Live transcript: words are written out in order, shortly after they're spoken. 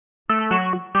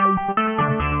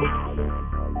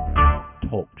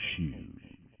Shoes.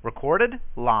 Recorded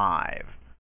live.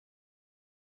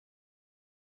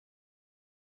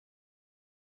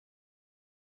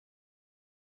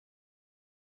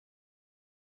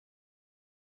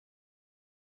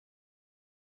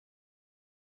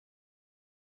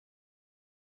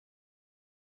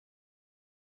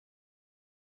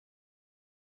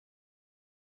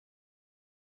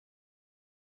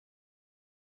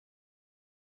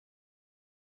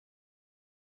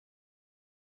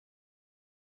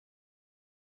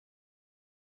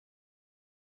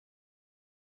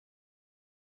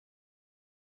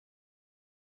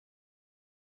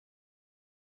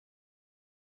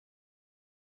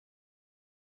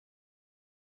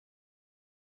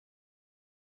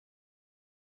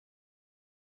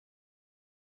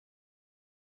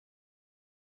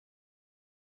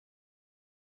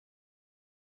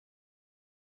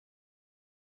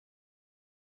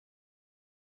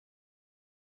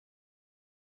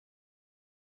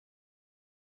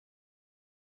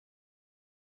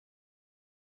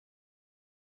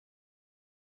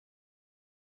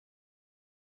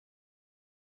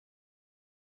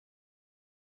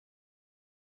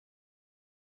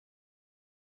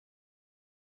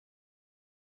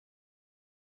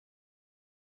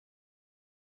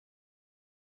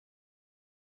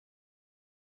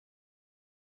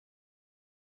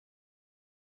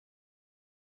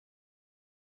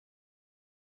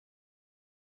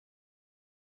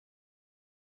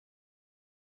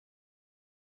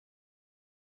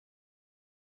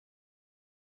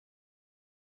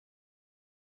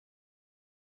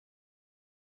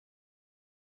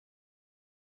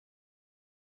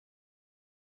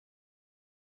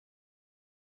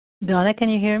 Donna, can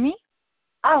you hear me?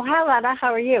 Oh, hi, Lana.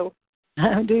 How are you?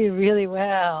 I'm doing really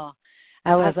well.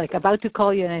 I was about to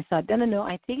call you, and I thought, no,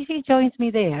 I think she joins me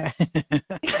there.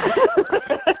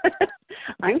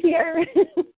 I'm here.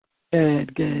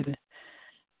 Good.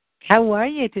 How are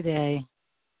you today?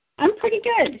 I'm pretty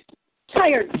good.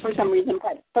 Tired for some reason,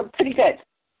 but pretty good.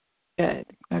 Good.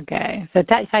 Okay. So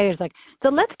tired is so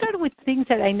let's start with things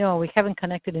that I know we haven't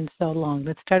connected in so long.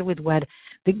 Let's start with what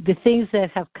the things that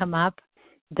have come up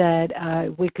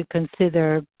that we could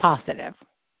consider positive.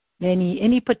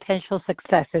 Any potential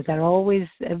successes are always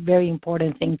a very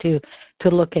important thing to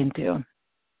look into.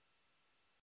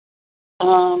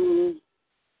 Can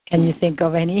you think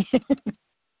of any?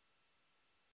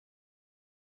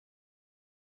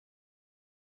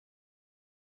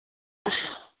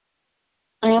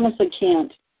 I honestly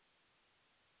can't.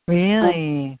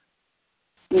 Really?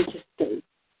 Let me just see.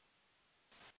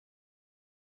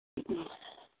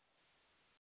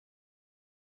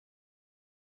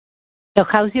 So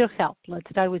how's your health? Let's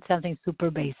start with something super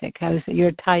basic.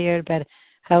 You're tired, but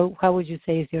how would you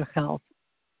say is your health?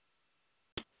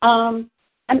 I'm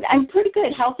pretty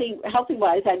good, healthy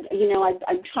wise.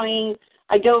 I'm trying.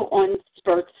 I go on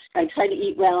spurts. I try to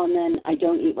eat well, and then I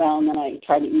don't eat well, and then I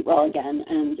try to eat well again,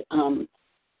 and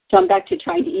so I'm back to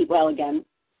trying to eat well again.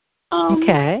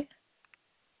 Okay.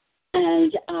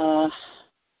 And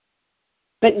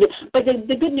but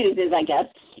the good news is, I guess,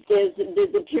 is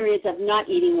the periods of not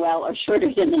eating well are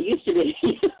shorter than they used to be.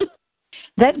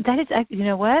 that is, you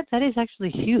know what? That is actually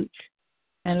huge.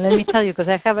 And let me tell you, because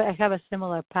I have a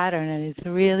similar pattern, and it's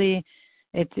really,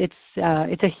 it's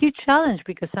a huge challenge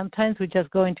because sometimes we just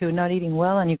go into not eating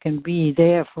well, and you can be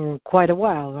there for quite a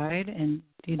while, right? And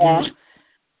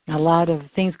a lot of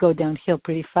things go downhill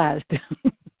pretty fast.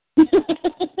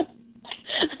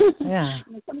 Yeah.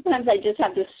 Sometimes I just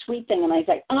have this sweet thing, and I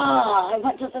say, I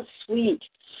want just a sweet.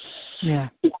 Yeah.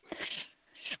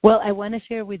 Well, I want to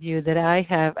share with you that I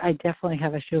definitely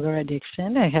have a sugar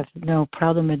addiction. I have no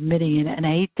problem admitting it, and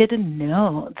I didn't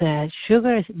know that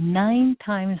sugar is 9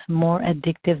 times more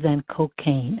addictive than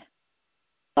cocaine.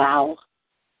 Wow.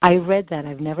 I read that.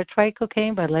 I've never tried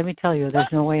cocaine, but let me tell you, there's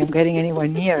no way I'm getting anywhere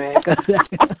near it.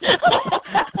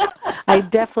 I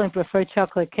definitely prefer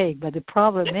chocolate cake, but the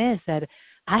problem is that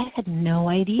I had no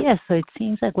idea. So it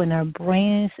seems like when our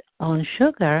brain is on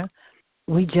sugar,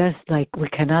 we just we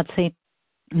cannot say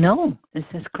no. This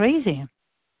is crazy.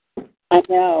 I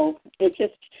know.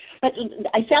 But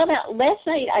I found out last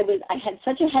night I had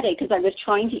such a headache because I was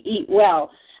trying to eat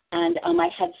well, and I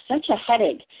had such a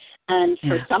headache. And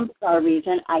for some bizarre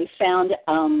reason, I found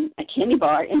a candy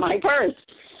bar in my purse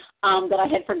that I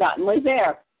had forgotten was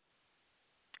there.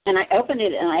 And I opened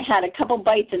it, and I had a couple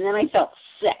bites, and then I felt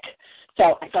sick.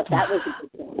 So I thought that was a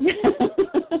good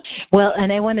thing. Well,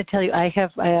 and I want to tell you,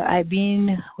 I've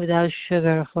been without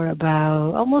sugar for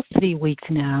about almost 3 weeks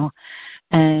now.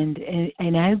 And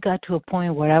I got to a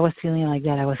point where I was feeling like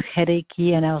that. I was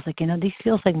headachy, and I was like, this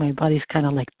feels like my body's kind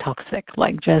of like toxic,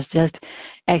 like just.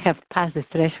 I have passed the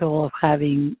threshold of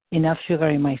having enough sugar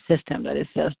in my system that it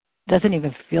just doesn't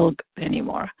even feel good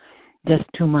anymore, just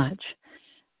too much.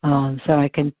 So I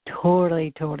can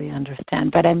totally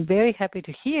understand. But I'm very happy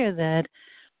to hear that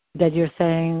you're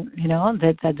saying,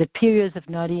 that the periods of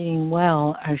not eating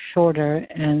well are shorter,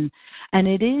 and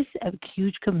it is a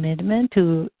huge commitment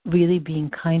to really being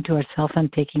kind to ourselves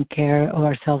and taking care of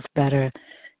ourselves better,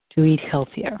 to eat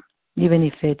healthier, even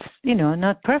if it's,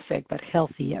 not perfect, but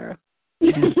healthier.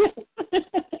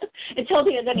 It's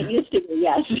healthier than it used to be,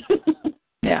 yes.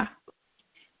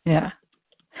 Yeah.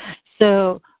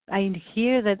 So I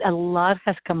hear that a lot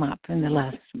has come up in the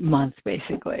last month,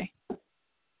 basically.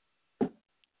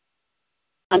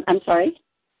 I'm sorry?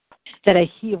 That I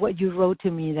hear what you wrote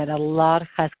to me, that a lot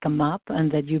has come up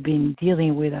and that you've been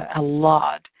dealing with a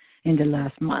lot in the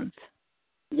last month.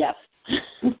 Yes.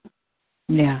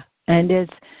 Yeah. And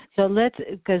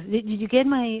because did you get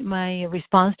my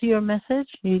response to your message?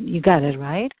 You got it,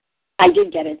 right? I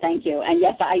did get it, thank you. And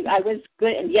yes, I was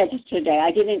good. Yeah, just today.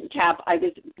 I didn't tap. I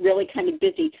was really kind of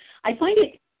busy. I find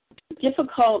it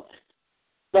difficult,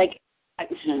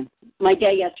 my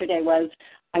day yesterday was,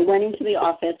 I went into the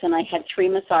office and I had 3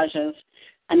 massages,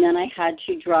 and then I had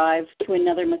to drive to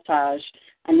another massage,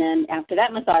 and then after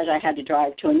that massage I had to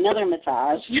drive to another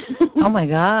massage. Oh, my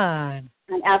God.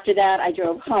 And after that I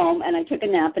drove home and I took a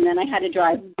nap, and then I had to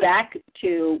drive back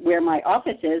to where my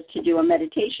office is to do a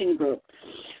meditation group.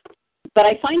 But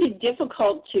I find it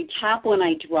difficult to tap when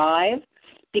I drive,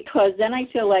 because then I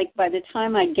feel like by the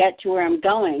time I get to where I'm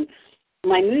going,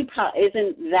 my mood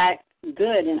isn't that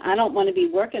good, and I don't want to be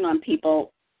working on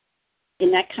people in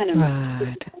that kind of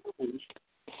right.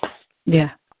 Yeah,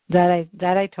 that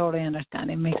I totally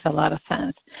understand. It makes a lot of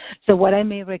sense. So what I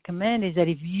may recommend is that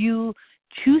if you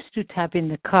choose to tap in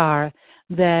the car,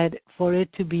 that for it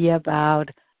to be about,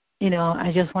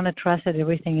 I just want to trust that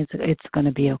everything it's going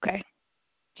to be okay.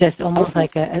 Just almost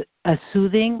like a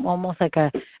soothing, almost like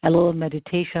a little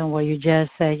meditation where you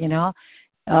just say,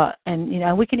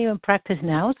 and we can even practice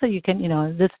now. So you can,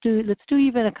 let's do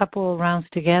even a couple of rounds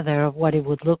together of what it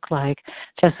would look like,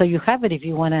 just so you have it. If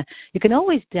you want to, you can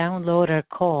always download our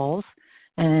calls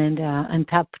and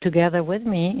tap together with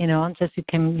me. Just you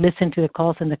can listen to the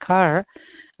calls in the car.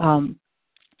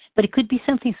 But it could be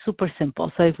something super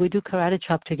simple. So if we do karate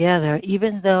chop together,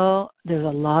 even though there's a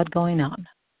lot going on.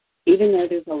 Even though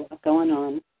there's a lot going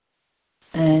on.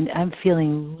 And I'm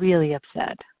feeling really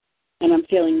upset. And I'm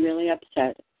feeling really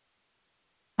upset.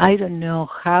 I don't know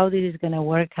how this is going to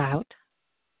work out.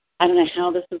 I don't know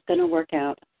how this is going to work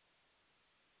out.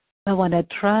 I want to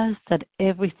trust that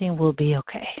everything will be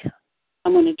okay. I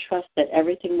want to trust that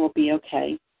everything will be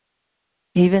okay.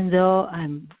 Even though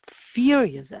I'm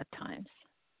furious at times.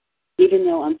 Even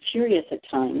though I'm furious at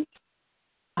times.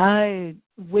 I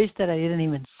wish that I didn't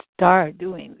even start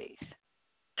doing these.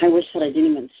 I wish that I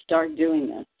didn't even start doing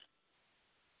this.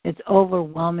 It's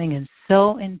overwhelming and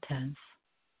so intense.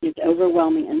 It's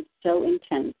overwhelming and so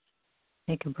intense.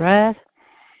 Take a breath.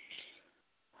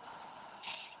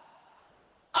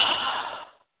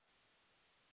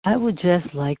 I would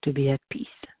just like to be at peace.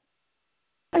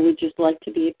 I would just like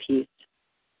to be at peace.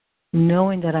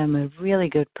 Knowing that I'm a really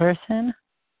good person.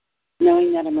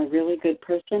 Knowing that I'm a really good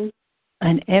person.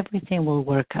 And everything will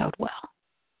work out well.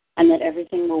 And that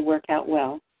everything will work out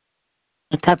well.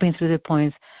 Tapping through the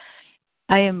points.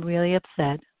 I am really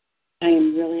upset. I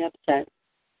am really upset.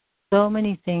 So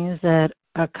many things that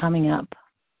are coming up.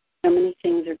 So many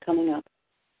things are coming up.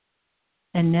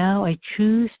 And now I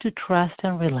choose to trust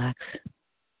and relax.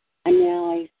 And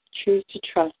now I choose to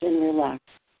trust and relax.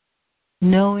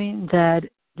 Knowing that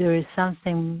there is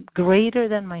something greater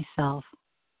than myself.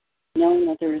 Knowing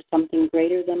that there is something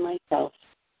greater than myself.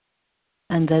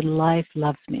 And that life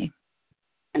loves me.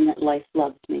 And that life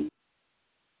loves me.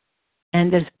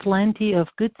 And there's plenty of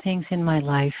good things in my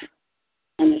life.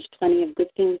 And there's plenty of good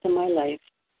things in my life.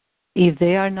 If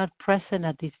they are not present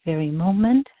at this very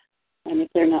moment. And if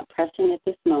they're not present at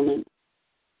this moment.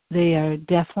 They are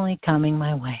definitely coming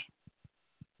my way.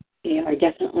 They are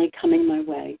definitely coming my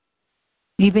way.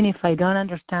 Even if I don't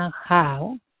understand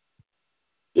how.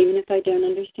 Even if I don't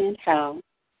understand how.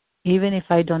 Even if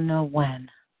I don't know when.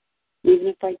 Even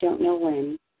if I don't know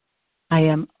when. I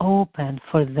am open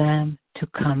for them to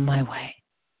come my way.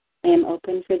 I am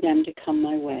open for them to come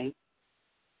my way.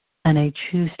 And I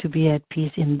choose to be at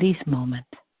peace in this moment.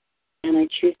 And I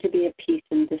choose to be at peace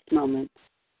in this moment.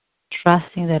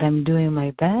 Trusting that I'm doing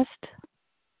my best.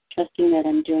 Trusting that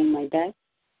I'm doing my best.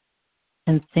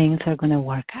 And things are going to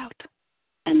work out.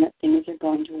 And that things are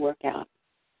going to work out.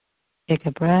 Take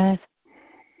a breath.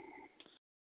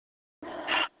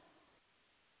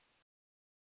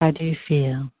 How do you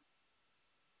feel?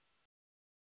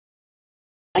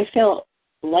 I felt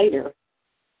lighter.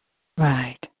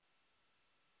 Right.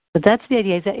 But that's the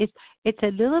idea. Is that it's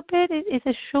a little bit.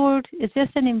 It's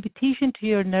just an invitation to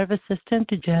your nervous system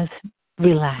to just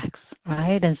relax,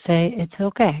 right, and say it's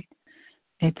okay.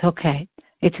 It's okay.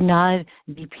 It's not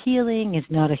deep healing. It's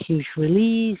not a huge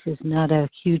release. It's not a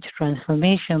huge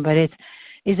transformation. But it's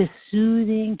a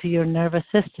soothing to your nervous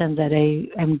system that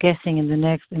I'm guessing in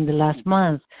the last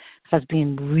month has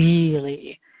been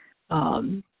really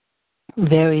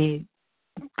very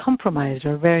compromised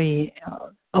or very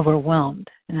overwhelmed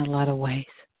in a lot of ways.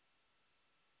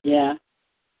 Yeah.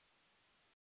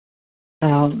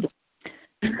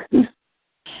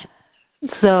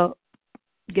 So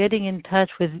getting in touch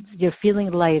with, you're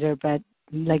feeling lighter, but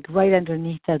like right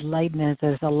underneath that lightness,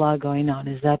 there's a lot going on.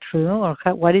 Is that true? Or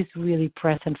what is really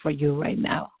present for you right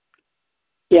now?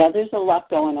 Yeah, there's a lot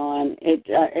going on. It's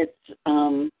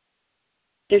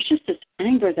there's just this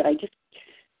anger that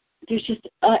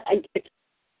it's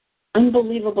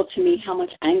unbelievable to me how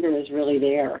much anger is really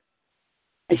there.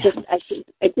 It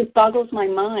just boggles my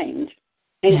mind,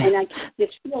 and I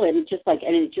just feel it. It's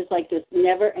just like this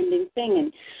never-ending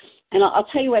thing. And I'll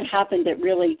tell you what happened that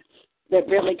really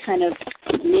kind of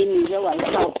made me realize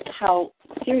how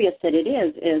serious that it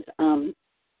is.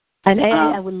 And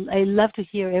I love to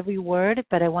hear every word,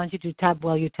 but I want you to tap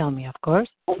while you tell me, of course.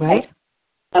 Okay. Right?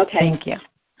 Okay. Thank you.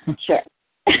 Sure.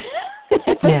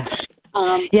 Yeah.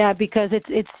 Yeah, because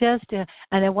it's just,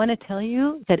 and I want to tell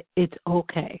you that it's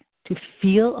okay to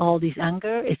feel all this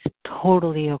anger. It's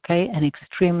totally okay and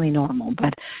extremely normal.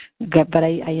 But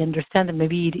I understand that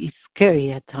maybe it's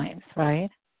scary at times, right?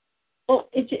 Well,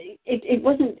 it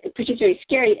wasn't particularly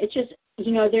scary. It's just,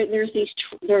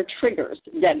 there are triggers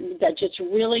that just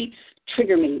really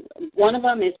trigger me. One of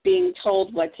them is being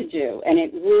told what to do, and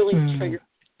it really triggers.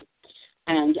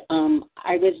 And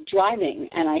I was driving,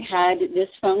 and I had this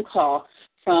phone call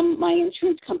from my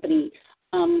insurance company.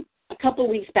 A couple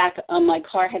of weeks back, my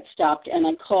car had stopped, and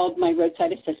I called my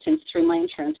roadside assistance through my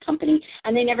insurance company,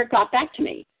 and they never got back to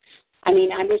me. I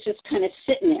mean, I was just kind of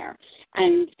sitting there.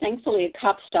 And thankfully, a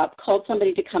cop stopped, called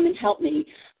somebody to come and help me.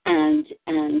 And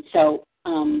so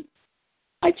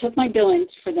I took my bill in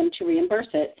for them to reimburse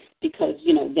it because,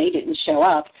 they didn't show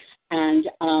up. And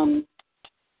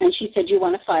she said, "You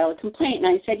want to file a complaint?" And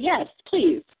I said, "Yes,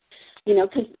 please."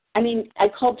 Because, I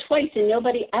called twice and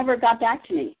nobody ever got back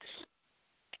to me.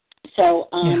 So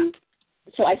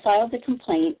so I filed the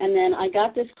complaint, and then I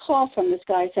got this call from this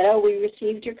guy. Said, "Oh, we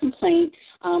received your complaint.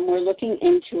 We're looking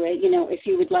into it. If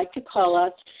you would like to call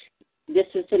us, this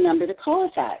is the number to call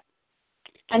us at."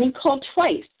 And he called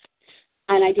twice,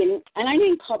 and I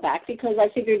didn't call back because I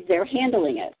figured they're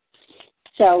handling it.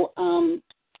 So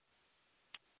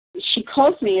she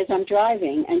calls me as I'm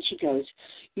driving, and she goes,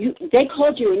 "They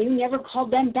called you, and you never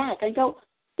called them back." I go,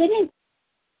 "They didn't."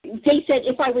 They said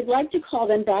if I would like to call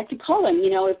them back, to call them.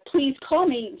 If please call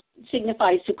me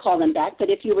signifies to call them back, but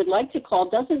if you would like to call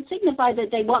doesn't signify that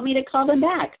they want me to call them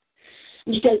back.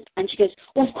 And she goes,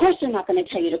 "Well, of course they're not going to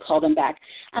tell you to call them back."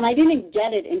 And I didn't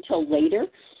get it until later.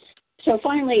 So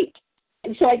finally,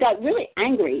 I got really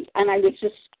angry, and I was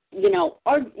just,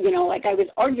 like I was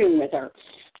arguing with her,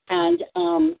 and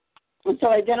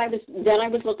so then I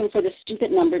was looking for the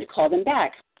stupid number to call them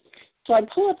back. So I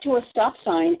pull up to a stop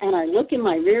sign, and I look in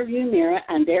my rearview mirror,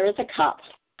 and there is a cop.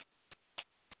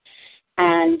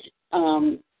 And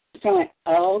so I went,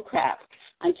 "Oh, crap."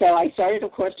 And so I started,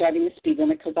 of course, driving the speed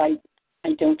limit because I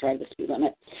don't drive the speed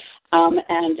limit.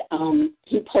 And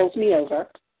he pulls me over,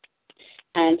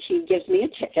 and he gives me a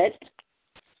ticket.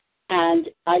 And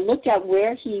I looked at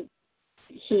where he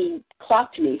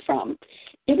clocked me from.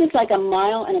 It was like 1.25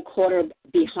 miles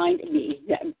behind me,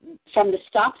 from the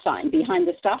stop sign, behind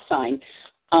the stop sign,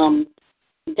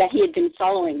 that he had been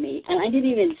following me. And I didn't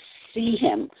even see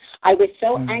him. I was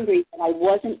so angry that I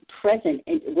wasn't present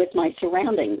with my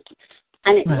surroundings.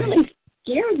 And it really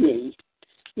scared me,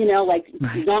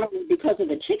 not only because of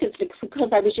the tickets, but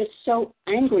because I was just so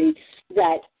angry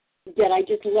that I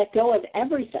just let go of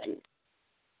everything.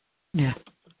 Yeah.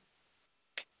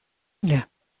 Yeah.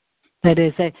 That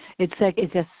is,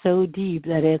 it's just so deep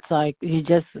that it's like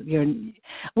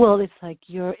it's like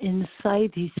you're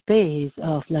inside the space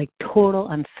of like total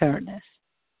unfairness.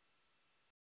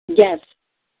 Yes.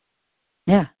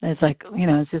 Yeah, it's like,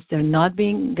 it's just they're not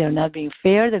being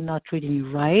fair. They're not treating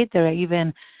you right. They're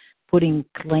even putting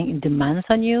demands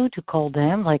on you to call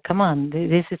them. Like, come on,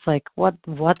 this is like what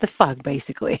the fuck,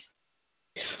 basically.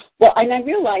 Well, and I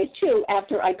realized, too,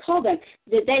 after I called them,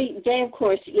 that they, of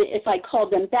course, if I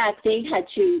called them back, they had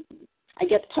to, I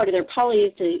guess part of their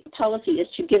policy is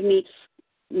to give me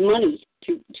money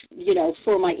to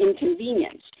for my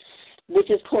inconvenience. which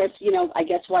is, of course, I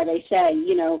guess why they say,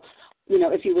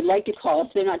 if you would like to call us,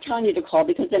 they're not telling you to call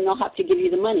because then they'll have to give you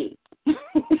the money.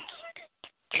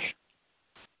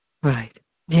 Right.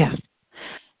 Yeah.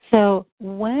 So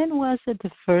when was it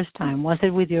the first time? Was it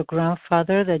with your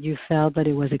grandfather that you felt that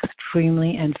it was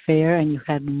extremely unfair and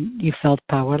you felt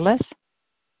powerless?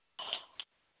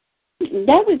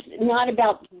 That was not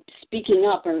about speaking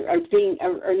up or being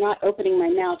or not opening my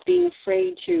mouth, being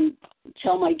afraid to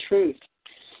tell my truth.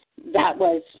 That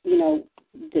was,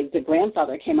 the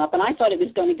grandfather came up, and I thought it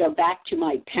was going to go back to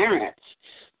my parents.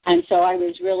 And so I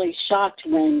was really shocked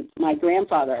when my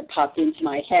grandfather popped into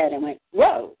my head and went,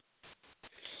 whoa.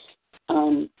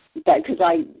 Because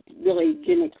I really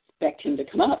didn't expect him to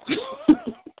come up.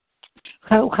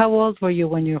 How old were you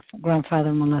when your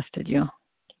grandfather molested you?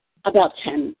 About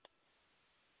 10.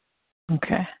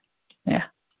 Okay. Yeah.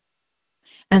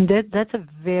 And that's a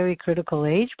very critical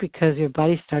age because your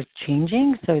body starts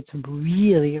changing, so it's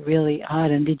really, really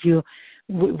odd. And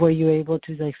were you able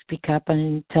to speak up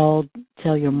and tell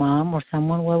your mom or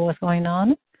someone what was going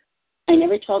on? I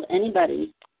never told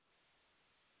anybody.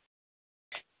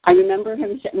 I remember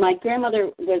my grandmother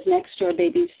was next door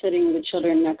babysitting the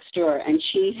children next door, and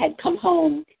she had come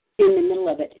home in the middle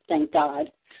of it, thank God.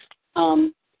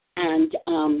 And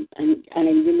I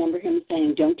remember him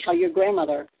saying, "Don't tell your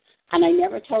grandmother." And I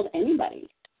never told anybody.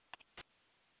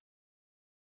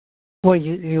 Were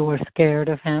you were scared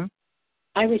of him?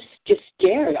 I was just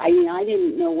scared. I mean, I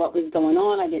didn't know what was going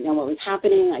on. I didn't know what was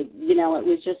happening. It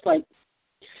was just like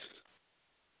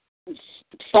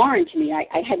foreign to me.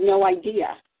 I had no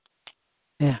idea.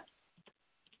 Yeah.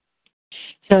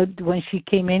 So when she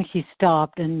came in, he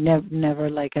stopped and never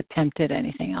attempted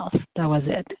anything else. That was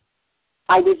it.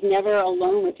 I was never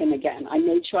alone with him again. I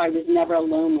made sure I was never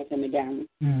alone with him again.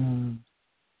 Mm.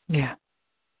 Yeah.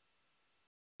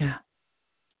 Yeah.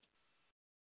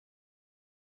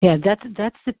 Yeah,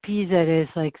 that's the piece that is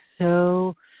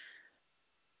so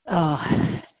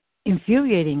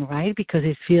infuriating, right? Because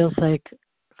it feels like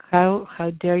how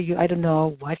dare you? I don't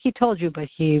know what he told you, but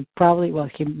he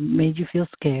made you feel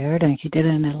scared, and he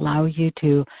didn't allow you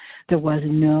to.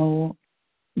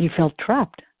 You felt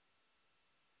trapped.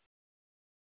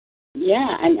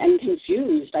 Yeah, and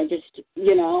confused. I just,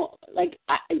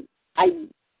 I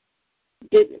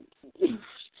did.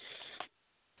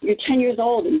 You're 10 years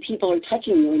old and people are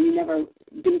touching you and you've never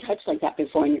been touched like that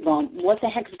before, and you're going, what the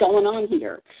heck's going on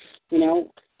here?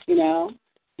 And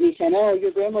he said, oh,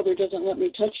 your grandmother doesn't let me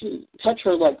touch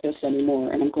her like this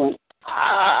anymore. And I'm going,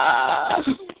 ah.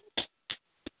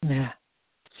 Yeah.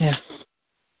 Yeah.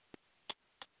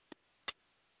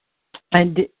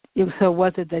 And so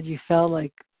was it that you felt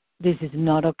like this is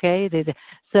not okay?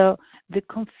 So the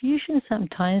confusion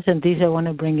sometimes, and I want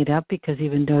to bring it up because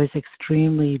even though it's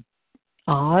extremely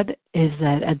odd, is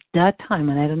that at that time,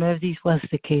 and I don't know if this was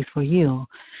the case for you,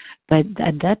 but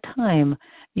at that time,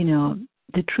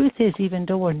 the truth is, even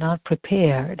though we're not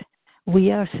prepared,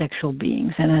 we are sexual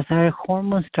beings, and as our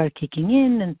hormones start kicking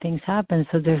in and things happen,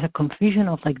 so there's a confusion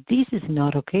of this is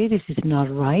not okay, this is not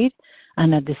right,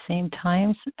 and at the same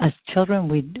time, as children,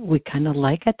 we kind of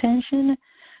like attention,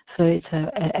 so it's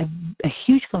a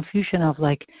huge confusion of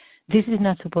this is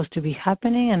not supposed to be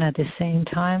happening, and at the same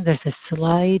time, there's a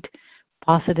slight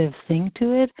positive thing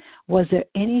to it. Was there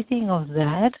anything of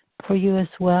that for you as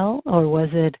well, or was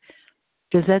it?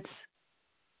 Because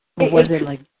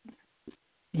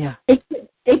yeah.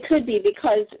 It could be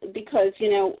because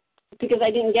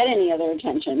I didn't get any other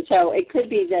attention. So it could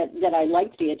be that I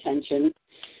liked the attention,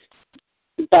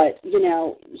 but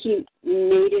he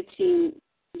made it seem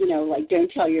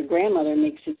don't tell your grandmother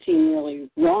makes it seem really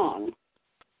wrong.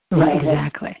 Right,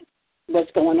 exactly.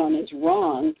 What's going on is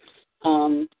wrong.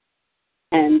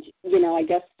 And, I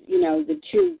guess, the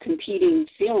two competing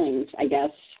feelings, I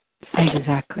guess.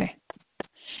 Exactly.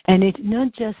 And it's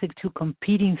not just two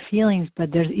competing feelings,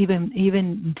 but there's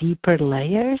even deeper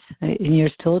layers. And you're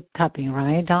still tapping,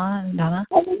 right, Donna?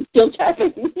 I'm still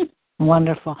tapping.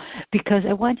 Wonderful. Because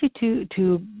I want you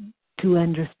to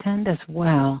understand as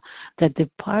well that the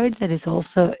part that is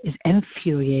also is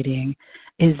infuriating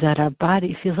is that our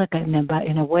body feels like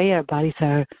in a way our bodies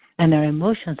are and our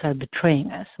emotions are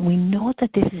betraying us. We know that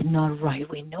this is not right.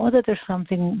 We know that there's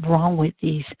something wrong with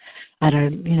these at our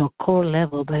core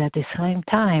level, but at the same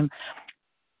time,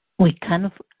 we kind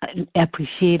of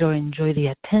appreciate or enjoy the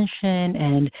attention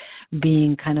and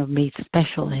being kind of made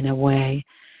special in a way.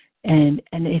 And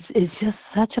it's just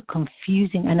such a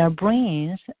confusing, and our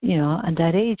brains, at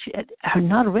that age are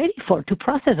not ready to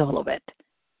process all of it.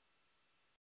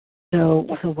 So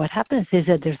what happens is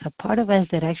that there's a part of us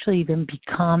that actually even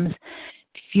becomes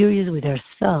furious with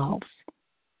ourselves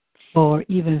or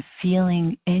even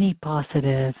feeling any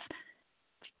positive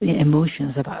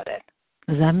emotions about it.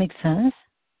 Does that make sense?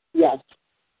 Yes.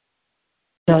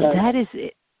 So that is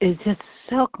just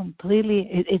so completely,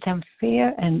 it's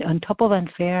unfair, and on top of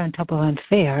unfair, and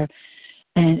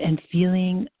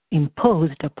feeling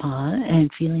imposed upon,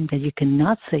 and feeling that you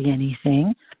cannot say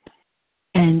anything.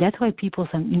 And that's why people,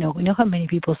 you know how many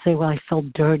people say, well, I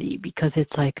felt dirty, because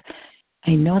it's like,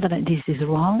 I know that this is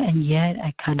wrong, and yet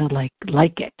I kind of like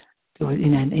it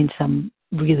in some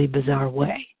really bizarre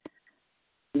way.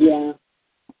 Yeah.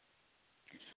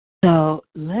 So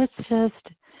let's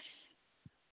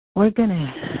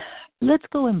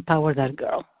go empower that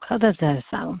girl. How does that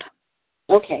sound?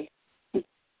 Okay.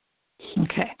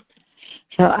 Okay.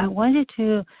 So I want you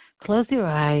to close your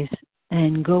eyes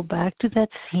and go back to that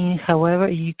scene. However,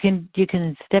 you can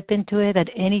step into it at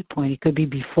any point. It could be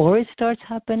before it starts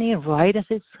happening, right as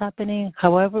it's happening,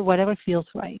 however, whatever feels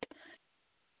right.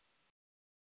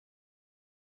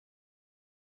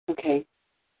 Okay.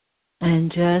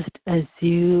 And just as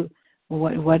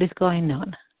what is going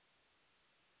on?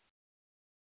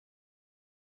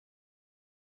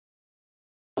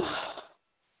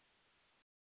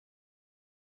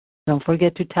 Don't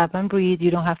forget to tap and breathe.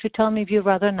 You don't have to tell me if you'd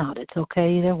rather not. It's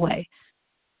okay either way.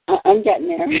 I'm getting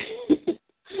there.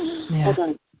 Yeah. Hold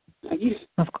on.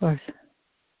 Of course.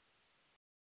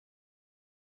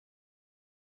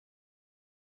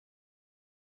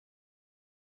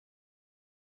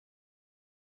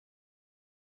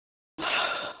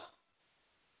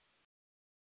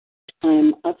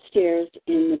 I'm upstairs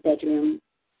in the bedroom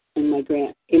in my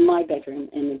bedroom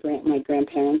in my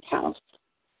grandparents' house.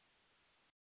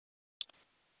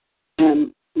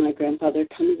 My grandfather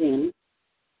comes in,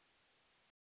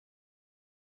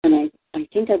 and I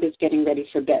think I was getting ready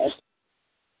for bed.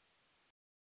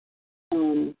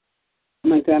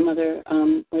 My grandmother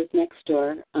was next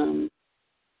door, babysitting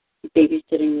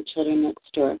the children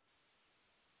next door,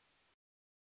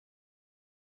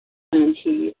 and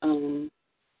he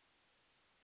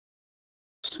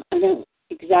I don't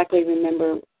exactly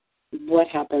remember what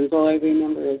happens. All I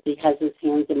remember is he has his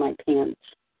hands in my pants,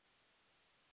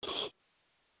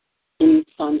 and he's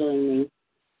fondling me.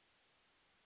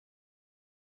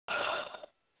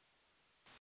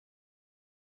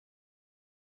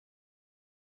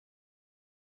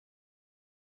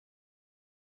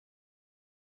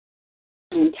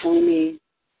 And telling me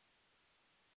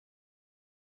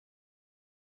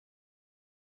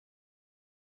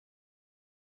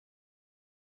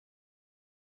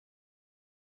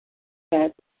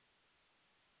that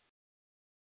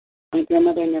my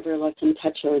grandmother never lets him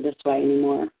touch her this way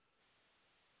anymore.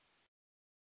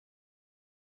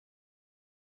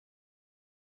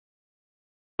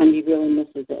 And he really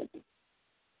misses it.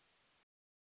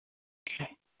 Okay.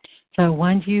 So I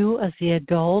want you, as the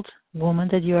adult woman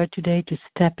that you are today, to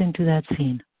step into that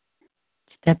scene.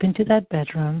 Step into that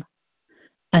bedroom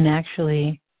and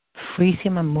actually freeze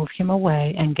him and move him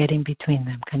away and get in between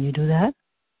them. Can you do that?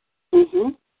 Mm-hmm.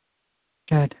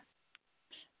 Good.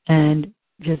 And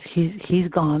just he's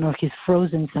gone, or he's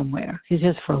frozen somewhere. He's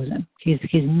just frozen. He's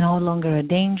no longer a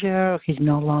danger, or he's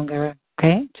no longer,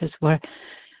 okay? Just where.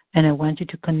 And I want you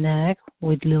to connect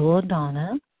with little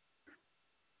Donna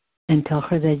and tell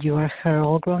her that you are her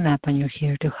all grown up and you're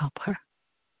here to help her.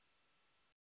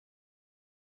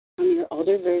 I'm your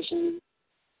older version,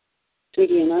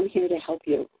 sweetie, and I'm here to help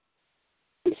you.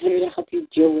 I'm here to help you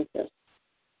deal with this.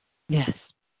 Yes.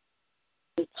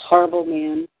 This horrible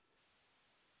man.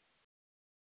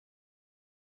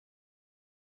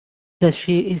 Is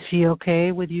she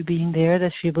okay with you being there?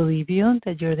 Does she believe you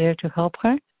that you're there to help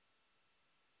her?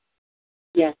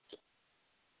 Yes.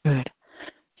 Good.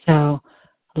 So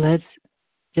let's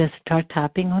just start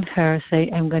tapping on her.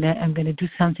 Say, I'm gonna do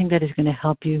something that is gonna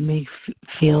help you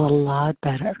feel a lot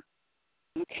better.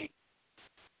 Okay.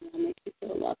 That'll make you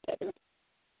feel a lot better.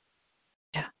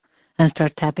 Yeah. And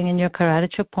start tapping in your karate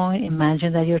chop point.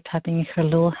 Imagine that you're tapping in her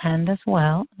little hand as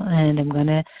well. And I'm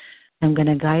gonna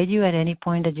guide you at any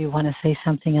point that you want to say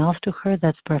something else to her.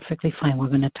 That's perfectly fine. We're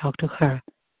gonna talk to her.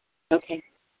 Okay.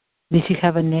 Did she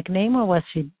have a nickname, or was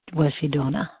she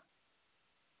Donna?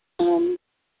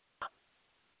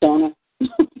 Donna.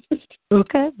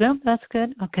 Okay, no, that's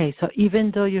good. Okay, so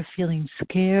even though you're feeling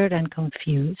scared and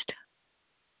confused.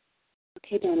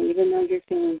 Okay, Donna, even though you're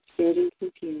feeling scared and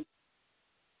confused.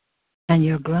 And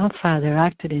your grandfather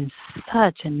acted in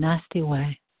such a nasty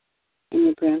way. And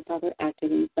your grandfather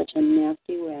acted in such a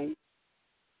nasty way.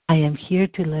 I am here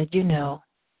to let you know.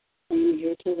 I am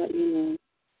here to let you know.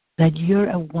 That you're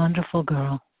a wonderful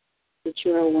girl. That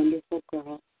you're a wonderful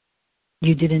girl.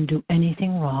 You didn't do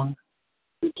anything wrong.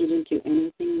 You didn't do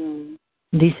anything wrong.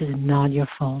 This is not your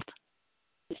fault.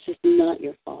 This is not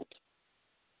your fault.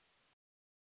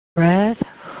 Breath.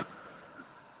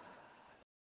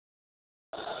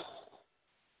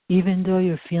 Even though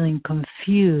you're feeling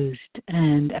confused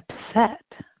and upset.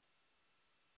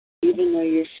 Even though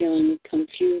you're feeling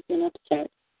confused and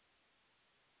upset.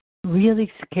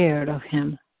 Really scared of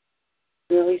him.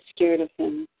 Really scared of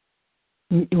him.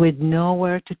 With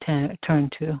nowhere to turn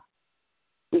to.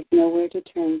 With nowhere to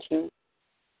turn to.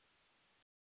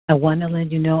 I want to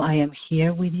let you know I am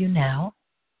here with you now.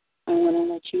 I want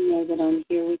to let you know that I'm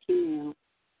here with you now.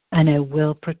 And I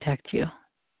will protect you.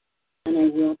 And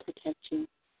I will protect you.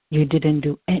 You didn't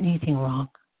do anything wrong.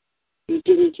 You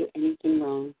didn't do anything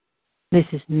wrong. This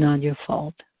is not your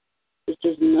fault. This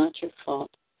is not your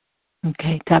fault.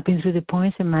 Okay, tapping through the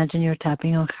points, imagine you're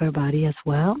tapping on her body as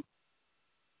well.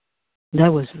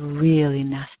 That was really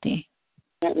nasty.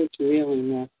 That was really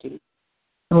nasty.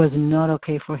 It was not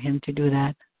okay for him to do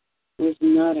that. It was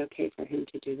not okay for him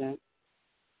to do that.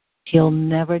 He'll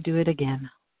never do it again.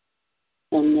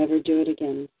 He'll never do it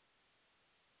again.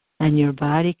 And your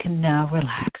body can now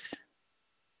relax.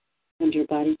 And your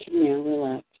body can now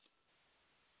relax.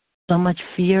 So much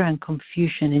fear and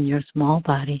confusion in your small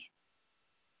body.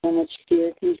 So much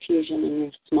fear, confusion in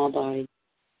your small body.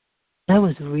 That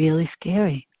was really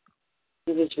scary.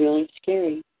 It was really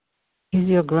scary. He's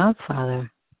your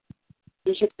grandfather.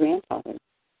 He's your grandfather.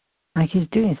 Like he's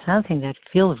doing something that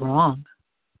feels wrong.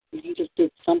 And he just did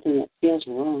something that feels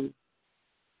wrong.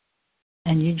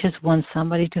 And you just want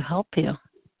somebody to help you.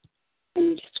 And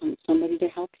you just want somebody to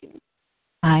help you.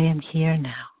 I am here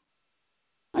now.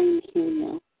 I am here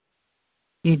now.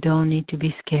 You don't need to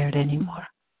be scared anymore.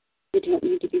 You don't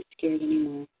need to be scared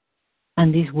anymore.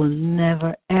 And this will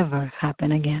never, ever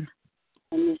happen again.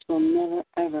 And this will never,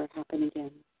 ever happen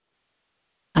again.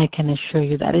 I can assure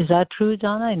you that. Is that true,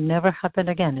 Donna? It never happened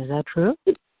again. Is that true?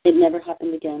 It never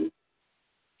happened again.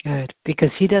 Good. Because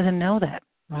he doesn't know that,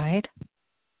 right?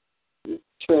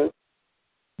 True.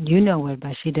 You know it,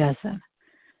 but she doesn't.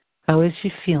 How is she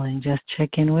feeling? Just check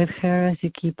in with her as you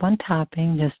keep on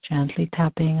tapping, just gently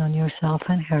tapping on yourself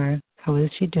and her. How is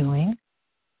she doing?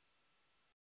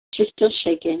 She's still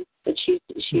shaking, but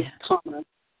she's calmer.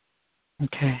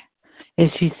 Okay. Is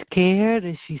she scared?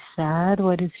 Is she sad?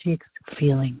 What is she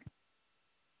feeling?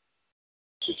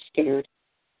 She's scared.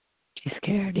 She's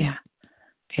scared, yeah.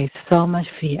 Okay, so much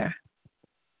fear.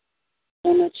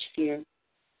 So much fear.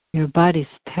 Your body's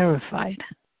terrified.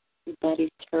 Your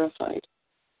body's terrified.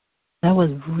 That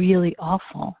was really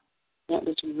awful. That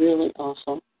was really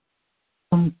awful.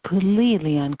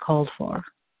 Completely uncalled for.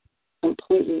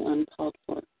 Completely uncalled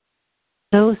for.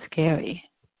 So scary.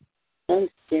 So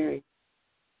scary.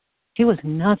 He was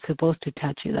not supposed to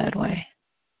touch you that way.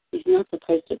 He's not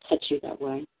supposed to touch you that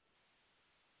way.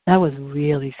 That was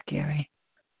really scary.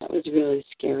 That was really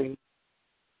scary.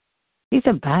 He's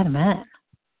a bad man.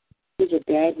 He's a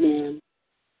bad man.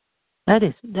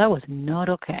 That was not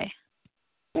okay.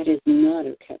 That is not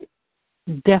okay.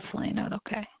 Definitely not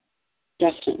okay.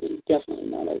 Definitely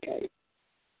not okay.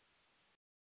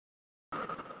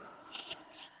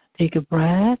 Take a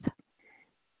breath.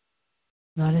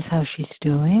 Notice how she's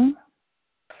doing.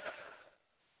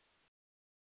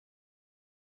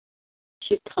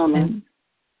 She's calmer.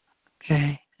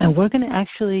 Okay. And we're going to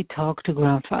actually talk to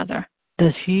grandfather.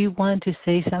 Does she want to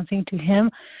say something to him?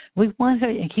 We want her,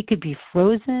 and he could be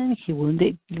frozen. We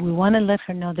want to let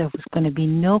her know there was going to be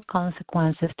no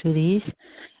consequences to these.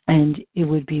 And it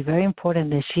would be very important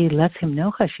that she lets him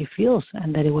know how she feels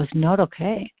and that it was not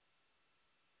okay.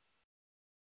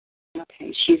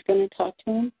 Okay. She's going to talk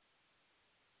to him?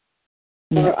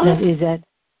 Yeah, is that?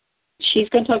 She's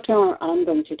going to talk to him, or I'm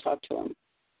going to talk to him?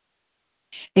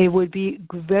 It would be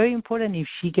very important if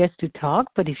she gets to talk,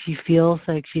 but if she feels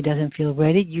like she doesn't feel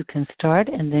ready, you can start,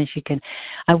 and then she can.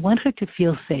 I want her to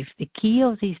feel safe. The key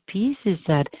of this piece is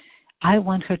that I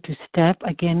want her to step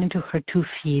again into her 2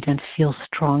 feet and feel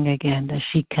strong again, that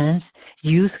she can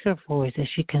use her voice, that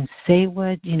she can say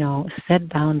what, set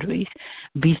boundaries,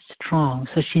 be strong,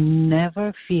 so she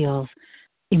never feels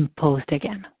imposed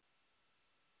again.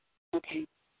 Okay.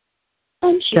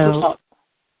 She can talk.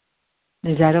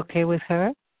 Is that okay with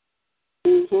her?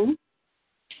 Mm-hmm.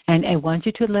 And I want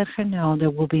you to let her know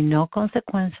there will be no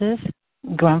consequences.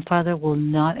 Grandfather will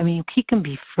not, he can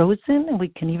be frozen and we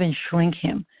can even shrink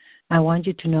him. I want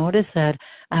you to notice that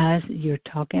as you're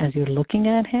talking, as you're looking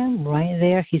at him, right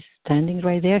there, he's standing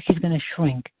right there, he's going to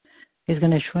shrink. He's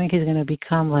going to shrink, he's going to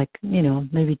become like,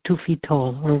 maybe 2 feet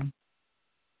tall or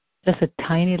just a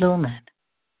tiny little man.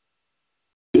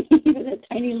 He was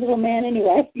a tiny little man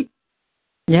anyway.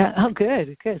 Yeah, oh,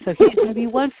 good. So he's going to be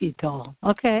 1 feet tall.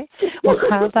 Okay. Well,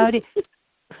 how about it?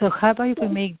 So how about if we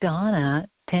make Donna,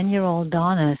 10-year-old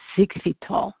Donna, 6 feet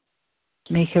tall?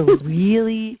 Make her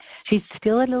really, she's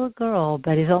still a little girl,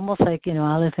 but it's almost like,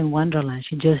 Alice in Wonderland.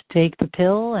 She just take the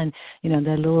pill and,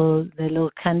 the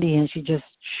little candy, and she just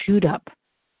shoot up.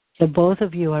 So both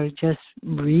of you are just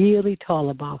really tall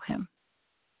above him.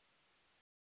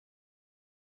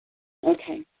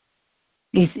 Okay.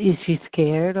 Is she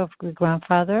scared of the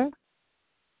grandfather?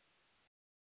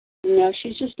 No,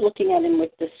 she's just looking at him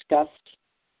with disgust.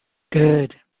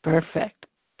 Good. Perfect.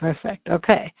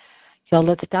 Okay. So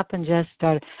let's stop and just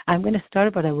start. I'm going to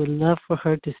start, but I would love for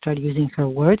her to start using her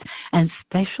words, and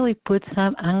especially put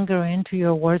some anger into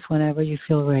your words whenever you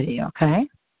feel ready, okay?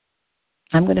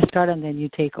 I'm going to start, and then you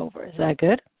take over. Is that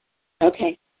good?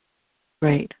 Okay.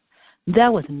 Great.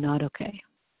 That was not okay.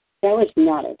 That was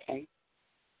not okay.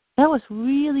 That was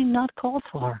really not called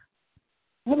for.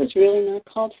 That was really not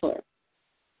called for.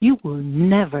 You will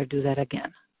never do that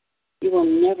again. You will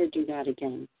never do that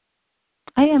again.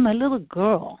 I am a little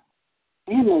girl.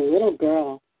 I am a little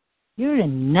girl. You're a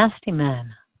nasty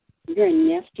man. You're a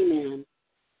nasty man.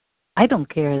 I don't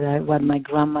care what my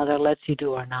grandmother lets you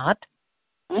do or not.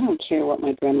 I don't care what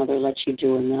my grandmother lets you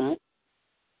do or not.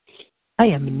 I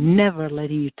am never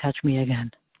letting you touch me again.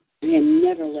 I am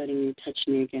never letting you touch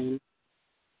me again.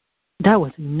 That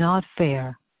was not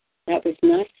fair. That was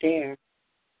not fair.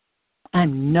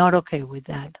 I'm not okay with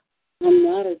that. I'm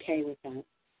not okay with that.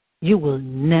 You will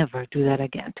never do that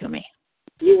again to me.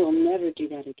 You will never do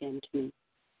that again to me.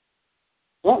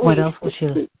 What else would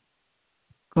you?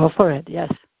 Go for it,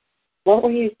 yes. What were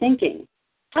you thinking?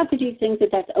 How could you think that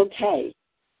that's okay?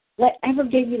 What ever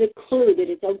gave you the clue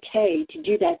that it's okay to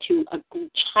do that to a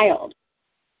child?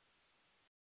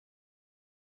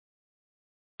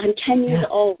 I'm 10 years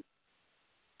old.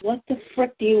 What the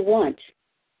frick do you want?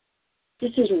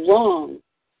 This is wrong.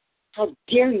 How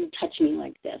dare you touch me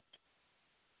like this?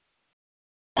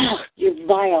 Oh, you're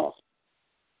vile.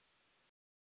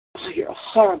 Oh, you're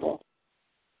horrible.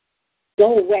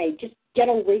 Go away. Just get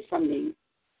away from me.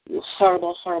 You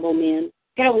horrible, horrible man.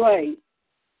 Get away.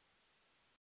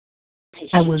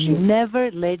 I will never,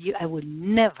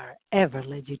 ever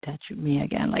let you touch me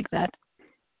again like that.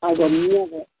 I will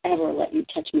never, ever let you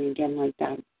touch me again like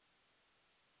that.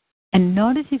 And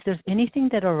notice if there's anything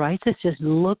that arises, just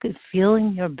look at, feel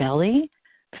in your belly,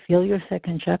 feel your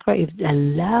second chakra. If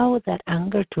allow that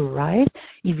anger to rise,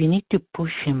 if you need to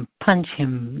push him, punch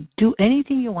him, do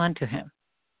anything you want to him.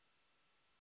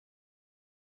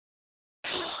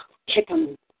 Kick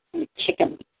him. Kick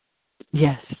him.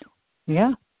 Yes.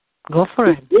 Yeah. Go for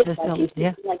it. Just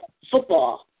like a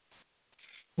football.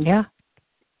 Yeah.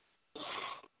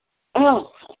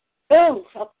 Oh,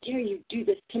 how dare you do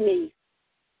this to me?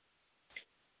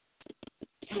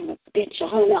 I'm a bitch.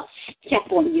 I'll step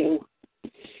on you.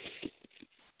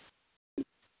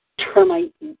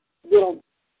 Termite, little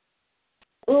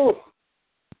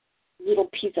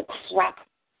piece of crap.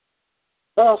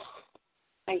 Oh,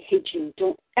 I hate you.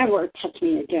 Don't ever touch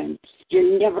me again.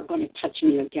 You're never going to touch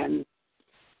me again.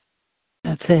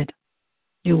 That's it.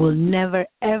 You will never,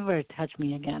 ever touch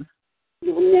me again.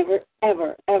 You will never,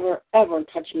 ever, ever, ever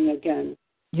touch me again.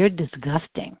 You're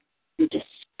disgusting. You're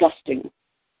disgusting.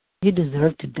 You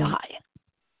deserve to die.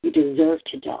 You deserve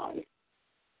to die.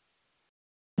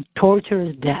 Torture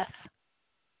is death.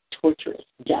 Torture is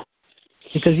death.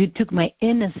 Because you took my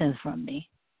innocence from me.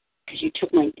 Because you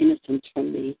took my innocence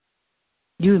from me.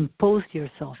 You imposed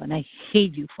yourself, and I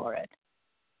hate you for it.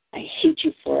 I hate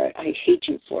you for it. I hate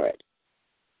you for it.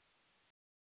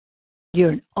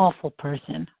 You're an awful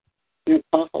person. You're an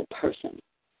awful person.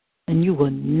 And you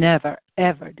will never,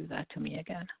 ever do that to me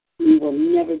again. You will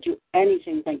never do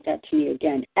anything like that to me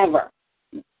again, ever.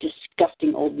 You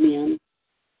disgusting old man.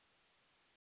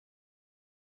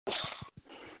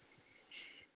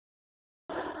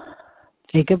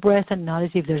 Take a breath and notice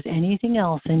if there's anything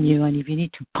else in you, and if you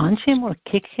need to punch him or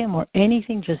kick him or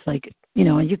anything, just like,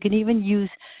 and you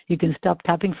can stop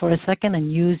tapping for a second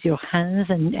and use your hands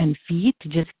and feet to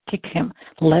just kick him.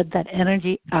 Let that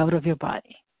energy out of your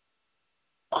body.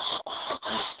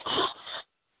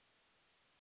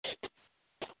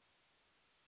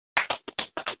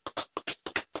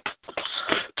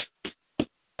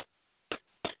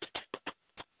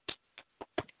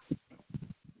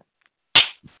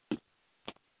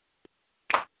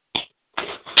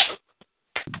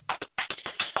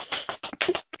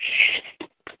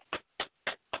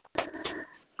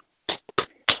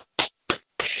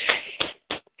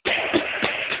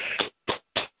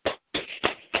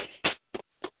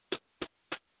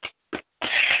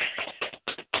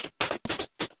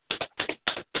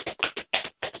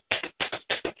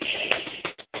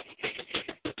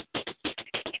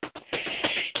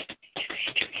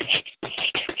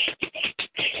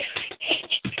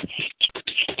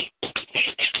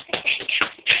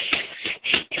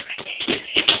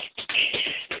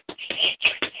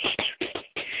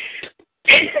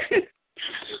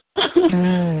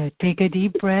 Good. Take a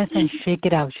deep breath and shake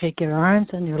it out. Shake your arms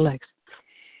and your legs.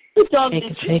 The dog Shake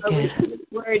it. She was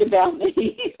worried about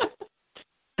me.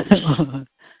 The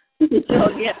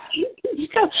dog, yeah.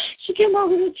 She came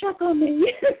over to check on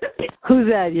me. Who's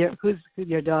that? Who's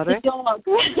your daughter? The dog.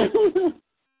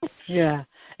 Yeah.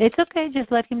 It's okay.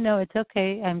 Just let him know it's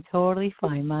okay. I'm totally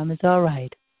fine, Mom. It's all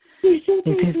right. It's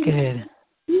okay. It is good.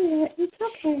 Yeah, it's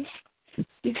okay.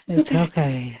 It's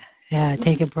okay. Yeah,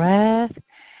 take a breath.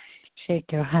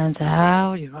 Shake your hands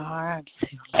out, your arms,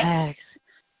 your legs.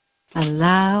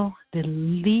 Allow the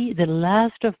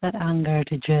last of that anger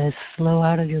to just flow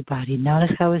out of your body.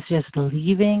 Notice how it's just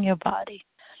leaving your body.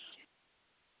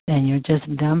 And you're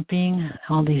just dumping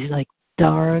all these like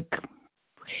dark,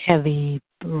 heavy,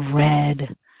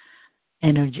 red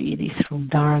energy, this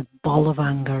dark ball of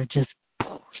anger, just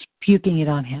puking it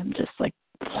on him, just like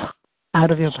out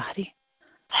of your body.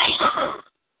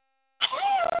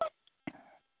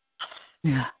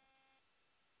 Yeah.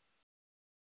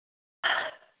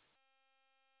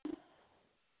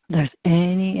 There's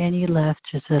any left,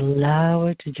 just allow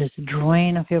it to just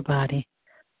drain off your body.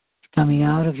 It's coming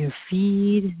out of your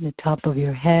feet, the top of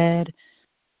your head,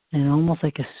 and almost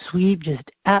like a sweep just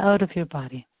out of your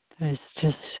body. It's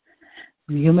just,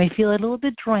 you may feel a little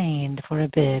bit drained for a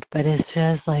bit, but it's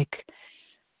just like,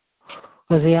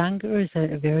 because the anger is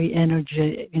a very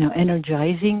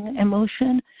energizing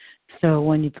emotion. So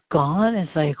when it's gone,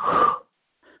 it's like,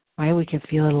 right, we can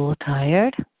feel a little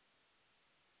tired,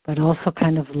 but also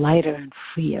kind of lighter and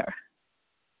freer.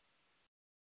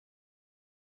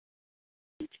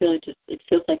 It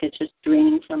feels like it's just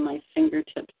draining from my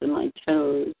fingertips and my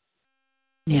toes.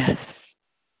 Yes.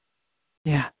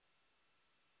 Yeah.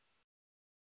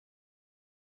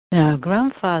 Now,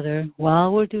 grandfather,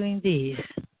 while we're doing these,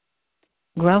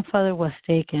 grandfather was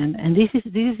taken, and this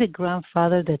is a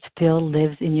grandfather that still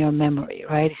lives in your memory,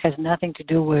 right? It has nothing to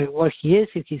do with where he is,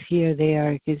 if he's here,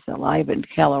 there, if he's alive in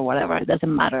hell or whatever. It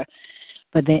doesn't matter.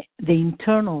 But the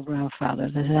internal grandfather,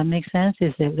 does that make sense?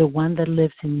 Is the one that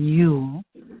lives in you,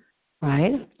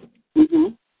 right? Mm-hmm.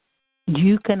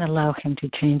 You can allow him to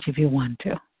change if you want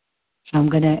to. So I'm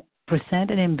going to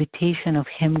present an invitation of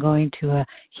him going to a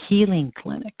healing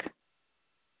clinic.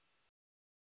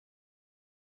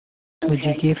 Okay. Would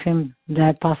you give him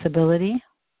that possibility?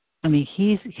 I mean,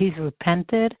 he's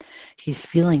repented, he's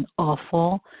feeling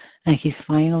awful, and he's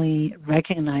finally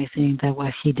recognizing that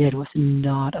what he did was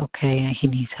not okay and he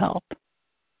needs help.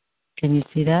 Can you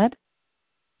see that?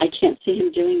 I can't see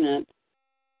him doing that.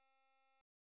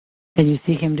 Can you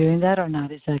see him doing that or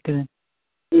not? Is that good?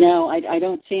 No, I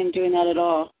don't see him doing that at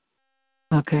all.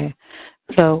 Okay.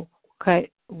 So, okay,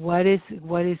 what do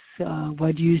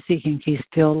you see him? He's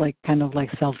still like kind of like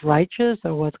self-righteous,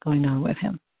 or what's going on with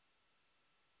him?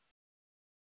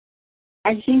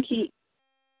 I don't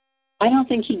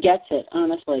think he gets it,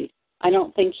 honestly. I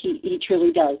don't think he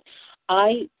truly does.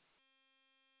 I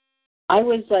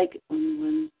was like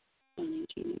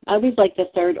the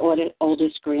third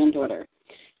oldest granddaughter.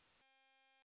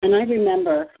 And I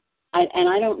remember, I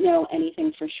don't know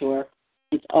anything for sure.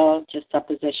 It's all just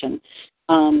supposition.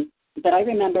 But I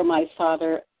remember my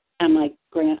father and my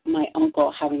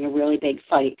uncle having a really big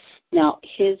fight. Now,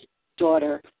 his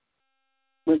daughter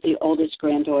was the oldest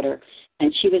granddaughter,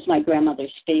 and she was my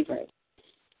grandmother's favorite.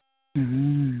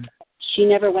 Mm-hmm. She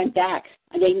never went back.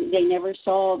 They never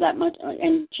saw that much,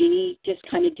 and Jeannie just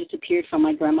kind of disappeared from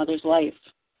my grandmother's life.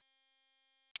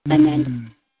 Mm-hmm.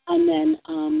 And then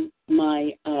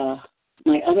my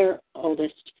other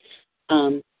oldest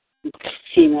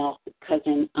female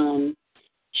cousin,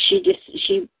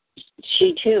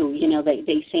 she too, you know, they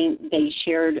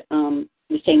shared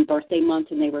the same birthday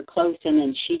month, and they were close, and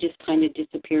then she just kind of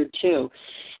disappeared too.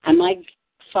 And my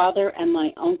father and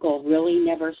my uncle really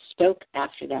never spoke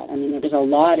after that. I mean, there was a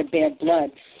lot of bad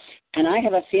blood, and I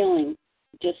have a feeling,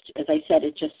 just as I said,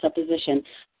 it's just supposition,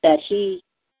 that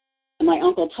my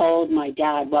uncle told my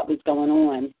dad what was going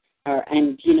on,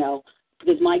 and you know,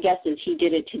 because my guess is he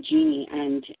did it to Jeannie,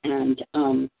 and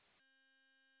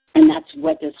that's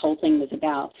what this whole thing was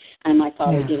about. And my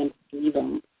father didn't believe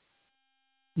him.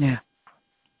 Yeah.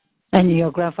 And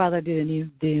your grandfather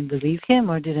didn't believe him,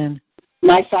 or didn't?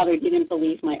 My father didn't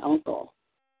believe my uncle.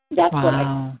 That's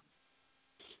wow.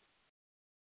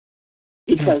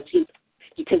 Because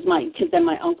then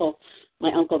my uncle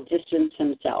distanced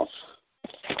himself.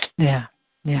 Yeah.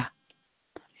 Yeah.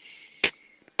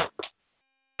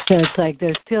 So it's like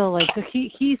there's still like, so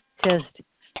he's just,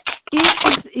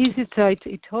 it's easy, so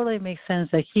it totally makes sense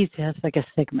that he's just like a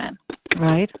sick man,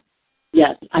 right?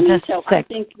 Yes. I mean, just so sick.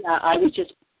 I think I was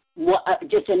just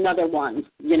another one,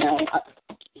 you know,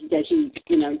 that he,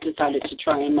 you know, decided to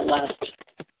try and molest.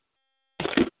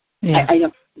 Yeah. I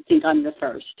don't think I'm the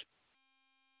first.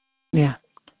 Yeah.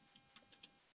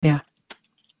 Yeah.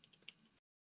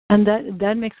 And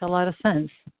that makes a lot of sense.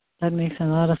 That makes a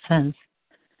lot of sense.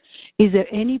 Is there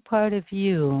any part of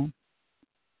you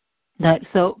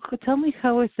so tell me,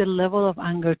 how is the level of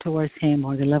anger towards him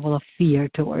or the level of fear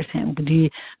towards him?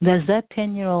 Does that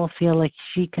 10-year-old feel like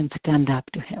she can stand up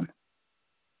to him?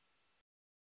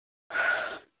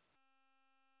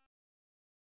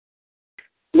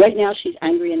 Right now, she's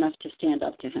angry enough to stand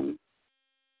up to him.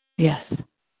 Yes.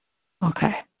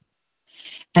 Okay.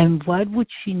 And what would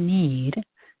she need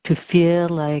to feel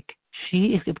like she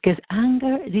is, because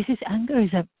anger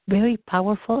is a very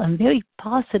powerful and very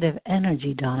positive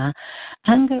energy, Donna.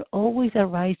 Anger always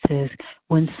arises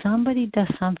when somebody does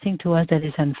something to us that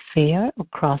is unfair or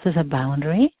crosses a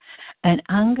boundary, and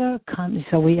anger comes,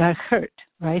 so we are hurt,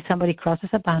 right? Somebody crosses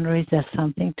a boundary, does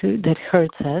something that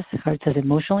hurts us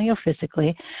emotionally or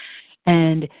physically,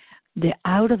 and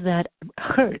out of that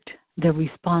hurt, the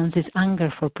response is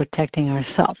anger for protecting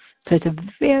ourselves. So it's a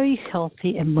very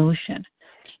healthy emotion.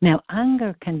 Now,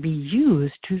 anger can be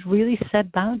used to really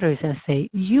set boundaries and say,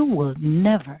 you will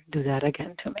never do that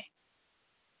again to me.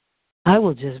 I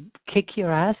will just kick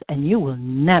your ass and you will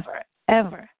never,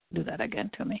 ever do that again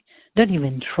to me. Don't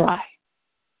even try.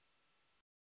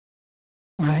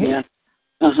 Right? Yeah.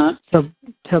 Uh-huh.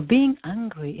 So being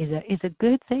angry is a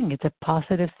good thing. It's a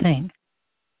positive thing.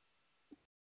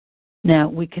 Now,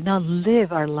 we cannot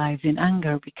live our lives in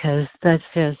anger because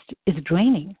it's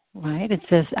draining, right? It's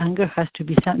just anger has to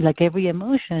be something, like every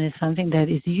emotion is something that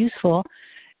is useful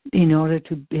in order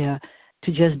to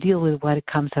just deal with what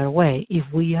comes our way.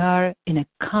 If we are in a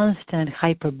constant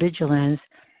hypervigilance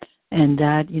and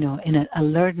that, in an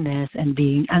alertness and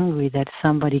being angry that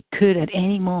somebody could at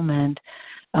any moment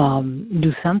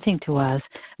do something to us,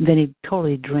 then it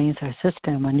totally drains our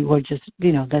system, and we're just,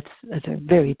 that's a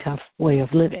very tough way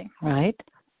of living, right?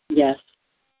 Yes.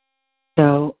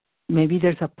 So maybe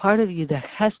there's a part of you that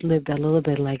has lived a little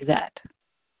bit like that,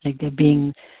 like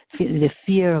the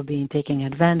fear of being taken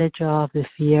advantage of, the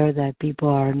fear that people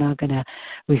are not going to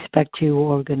respect you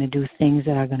or going to do things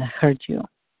that are going to hurt you.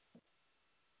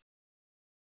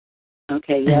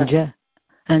 Okay, yeah.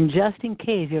 And just in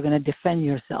case, you're going to defend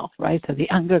yourself, right? So the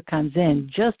anger comes in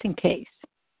just in case.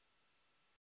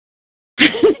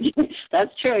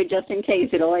 That's true, just in case.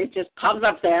 It always just comes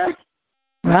up there.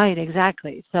 Right,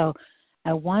 exactly. So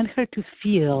I want her to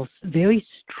feel very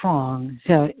strong.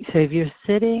 So if you're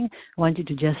sitting, I want you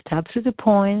to just tap through the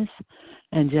points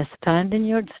and just stand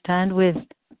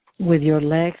with your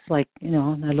legs, like, a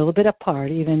little bit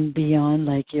apart, even beyond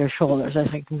like your shoulders.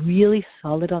 That's like really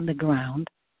solid on the ground.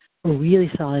 Really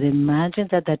solid. Imagine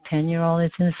that 10-year-old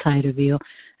is inside of you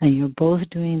and you're both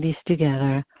doing this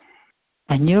together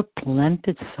and you're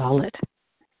planted solid.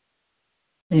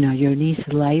 Your knees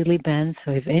slightly bent,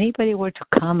 so if anybody were to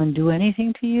come and do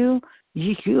anything to you,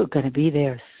 you're going to be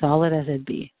there, solid as it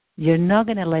be. You're not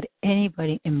going to let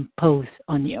anybody impose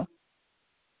on you.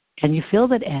 Can you feel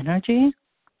that energy?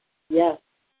 Yes.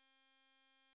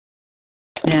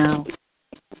 Now,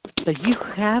 so you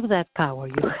have that power,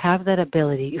 you have that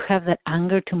ability, you have that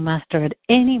anger to master at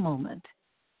any moment.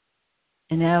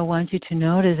 And now I want you to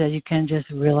notice that you can just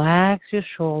relax your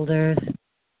shoulders,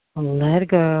 let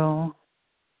go.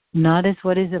 Notice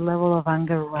what is the level of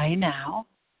anger right now.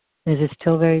 Is it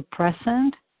still very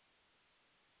present?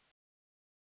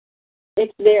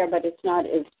 It's there, but it's not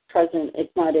as present.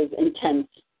 It's not as intense.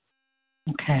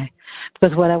 Okay.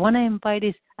 Because what I want to invite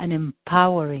is an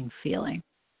empowering feeling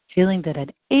that at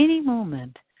any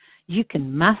moment you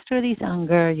can master this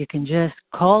anger, you can just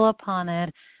call upon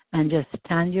it and just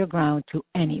stand your ground to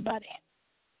anybody.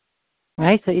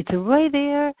 Right? So it's right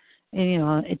there,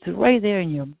 and it's right there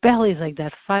in your belly. It's like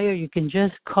that fire. You can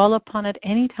just call upon it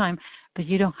anytime, but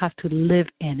you don't have to live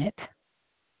in it.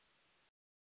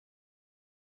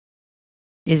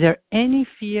 Is there any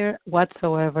fear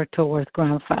whatsoever towards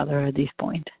grandfather at this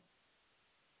point?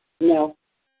 No.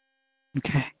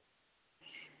 Okay.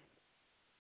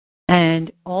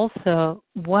 And also,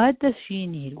 what does she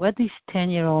need? What this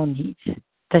 10-year-old needs?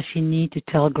 Does she need to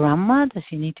tell grandma? Does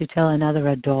she need to tell another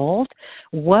adult?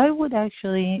 What would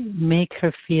actually make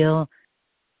her feel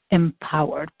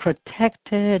empowered,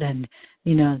 protected, and,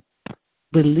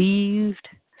 believed,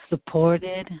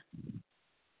 supported?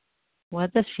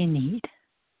 What does she need?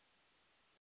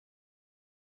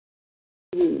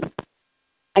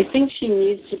 I think she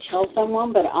needs to tell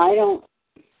someone, but I don't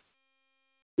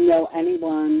know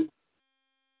anyone.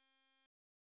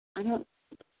 I don't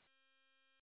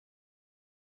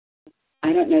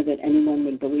know that anyone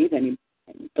would believe. I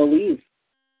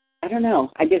don't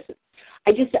know. I have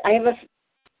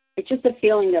It's just a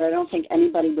feeling that I don't think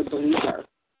anybody would believe her.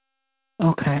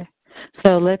 Okay.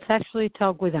 So let's actually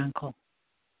talk with Uncle.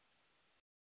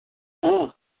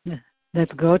 Oh.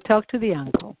 Let's go talk to the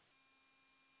uncle.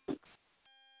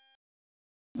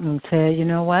 And say, you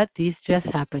know what? This just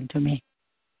happened to me.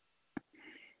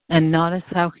 And notice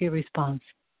how he responds.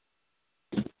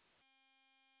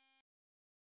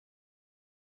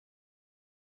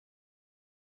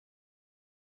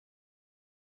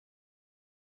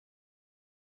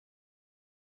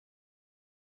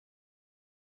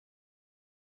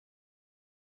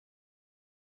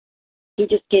 He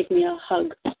just gave me a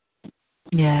hug.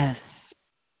 Yes.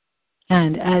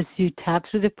 And as you tap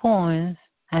through the points,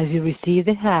 as you receive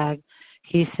the hug,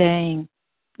 he's saying,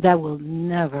 that will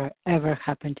never, ever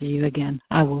happen to you again.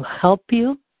 I will help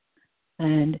you,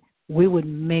 and we would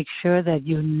make sure that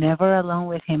you're never alone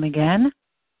with him again.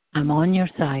 I'm on your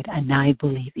side, and I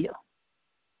believe you.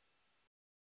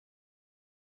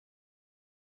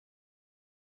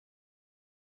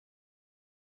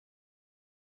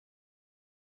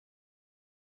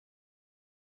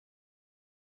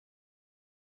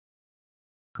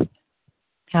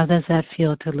 How does that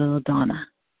feel to little Donna?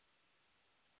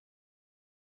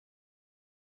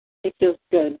 It feels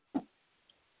good.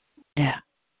 Yeah.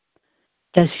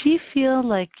 Does she feel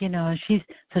like,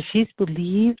 she's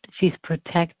believed, she's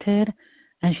protected,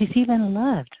 and she's even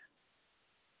loved?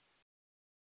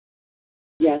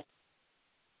 Yes.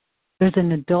 There's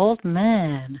an adult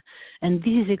man, and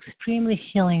this is extremely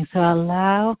healing. So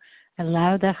allow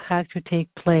that hug to take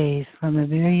place from a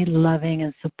very loving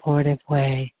and supportive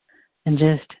way, and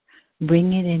just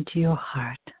bring it into your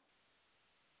heart.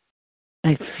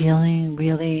 Like feeling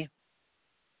really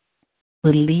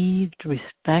relieved,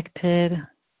 respected,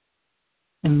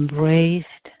 embraced,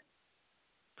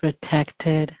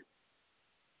 protected,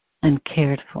 and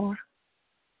cared for.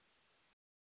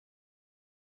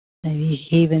 Maybe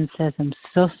he even says, I'm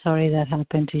so sorry that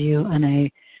happened to you,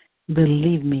 and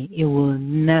believe me, it will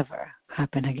never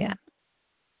happen again.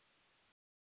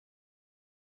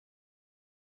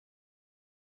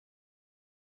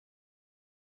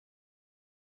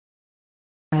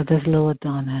 How does little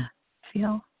Donna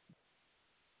feel?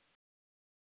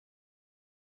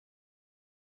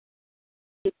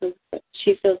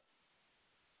 She feels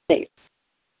safe.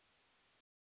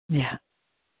 Yeah.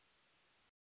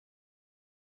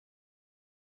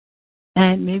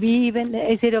 And maybe even,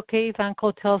 is it okay if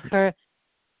Uncle tells her,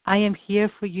 I am here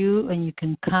for you and you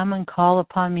can come and call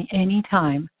upon me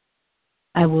anytime.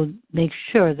 I will make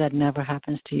sure that never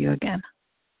happens to you again.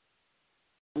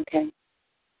 Okay.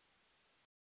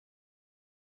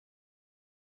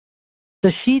 So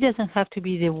she doesn't have to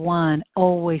be the one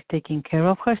always taking care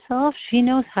of herself. She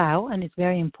knows how, and it's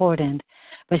very important,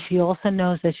 but she also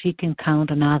knows that she can count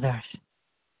on others.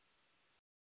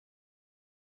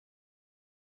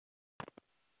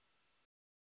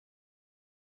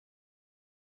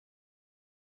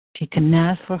 She can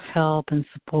ask for help and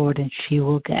support, and she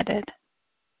will get it.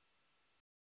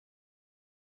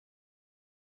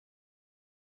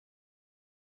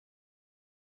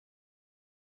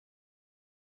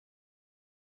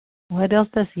 What else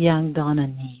does young Donna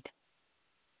need?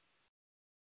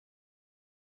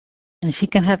 And she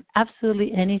can have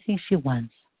absolutely anything she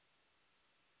wants.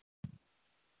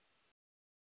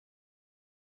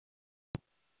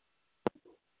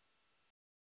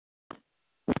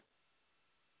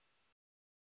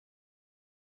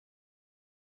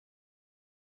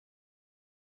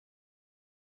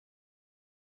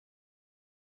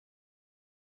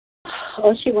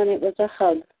 All she wanted was a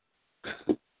hug.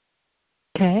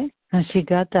 Okay, and she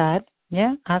got that.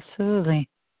 Yeah, absolutely.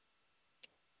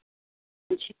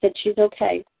 And she said she's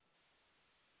okay.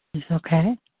 She's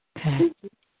okay? Okay. Mm-hmm.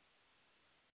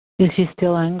 Is she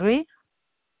still angry?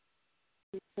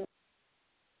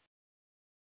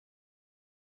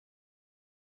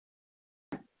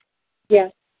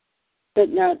 Yes, but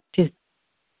not.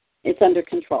 It's under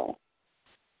control.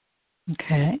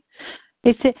 Okay.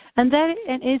 And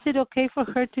is it okay for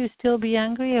her to still be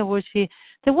angry, or was she?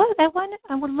 I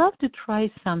would love to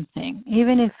try something,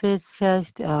 even if it's just.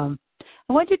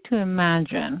 I want you to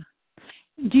imagine.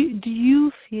 Do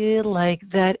you feel like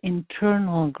that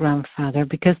internal grandfather?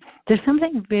 Because there's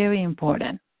something very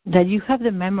important that you have the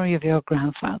memory of your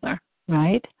grandfather,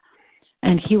 right?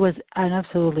 And he was an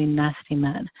absolutely nasty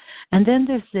man. And then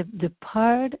there's the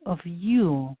part of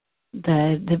you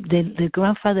that the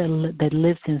grandfather that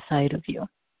lives inside of you.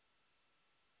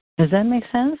 Does that make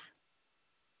sense?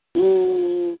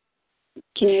 Can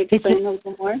you explain a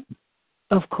little more?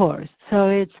 Of course. So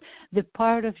it's the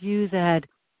part of you that,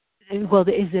 well,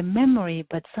 there is a memory,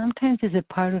 but sometimes it's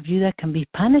a part of you that can be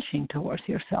punishing towards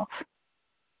yourself.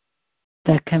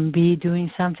 That can be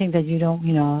doing something that you don't,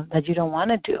 that you don't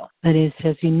want to do. That is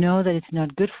just, that it's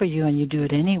not good for you and you do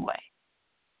it anyway.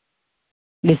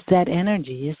 It's that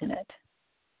energy, isn't it?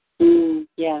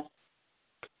 Yeah.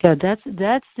 So that's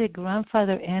the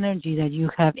grandfather energy that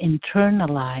you have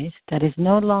internalized. That is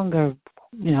no longer,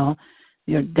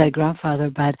 that grandfather,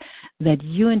 but that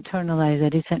you internalize.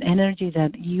 That it's an energy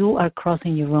that you are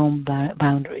crossing your own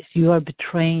boundaries. You are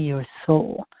betraying your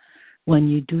soul when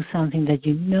you do something that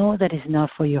you know that is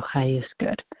not for your highest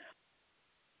good.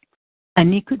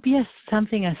 And it could be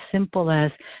something as simple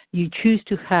as you choose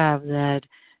to have that,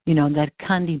 that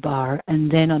candy bar, and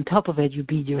then on top of it you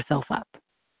beat yourself up.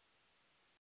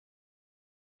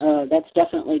 Oh, that's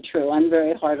definitely true. I'm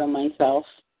very hard on myself.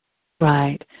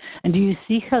 Right. And do you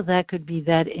see how that could be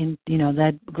that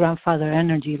that grandfather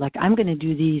energy, like I'm going to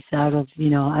do these out of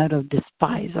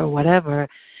despise or whatever,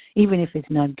 even if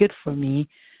it's not good for me,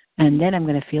 and then I'm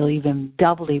going to feel even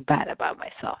doubly bad about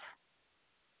myself.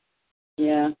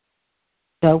 Yeah.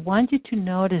 So I want you to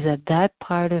notice that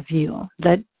part of you,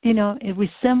 that, it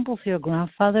resembles your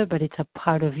grandfather, but it's a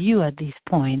part of you at this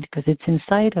point because it's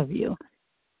inside of you.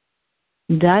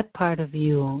 That part of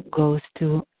you goes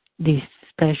to this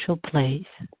special place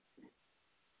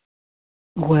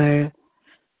where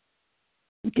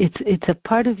it's a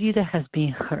part of you that has been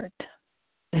hurt.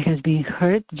 That has been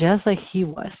hurt just like he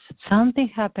was. Something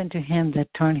happened to him that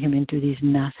turned him into this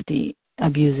nasty,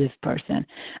 abusive person.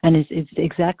 And it's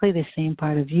exactly the same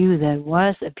part of you that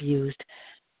was abused,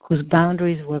 whose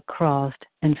boundaries were crossed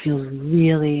and feels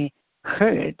really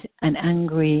hurt and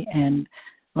angry and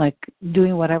like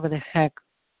doing whatever the heck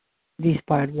this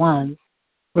part wants,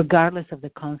 regardless of the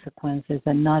consequences,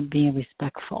 and not being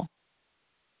respectful.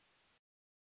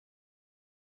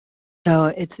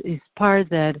 So it's part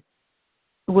that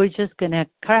we're just going to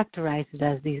characterize it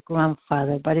as this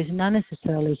grandfather, but it's not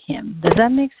necessarily him. Does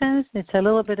that make sense? It's a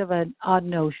little bit of an odd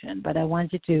notion, but I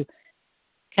want you to,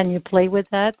 can you play with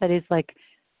that? That is like,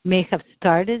 may have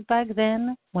started back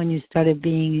then when you started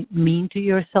being mean to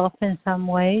yourself in some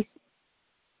ways.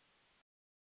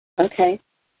 Okay.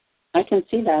 I can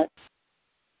see that.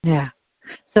 Yeah.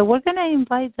 So we're going to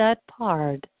invite that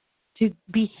part to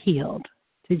be healed,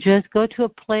 to just go to a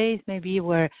place maybe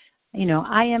where,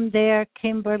 I am there,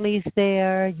 Kimberly's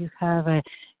there, you have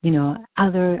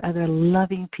other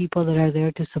loving people that are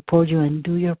there to support you and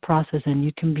do your process, and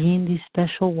you can be in this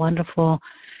special, wonderful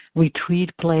retreat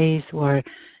place where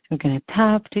you're going to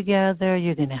tap together,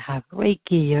 you're going to have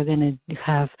Reiki, you're going to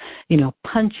have,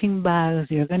 punching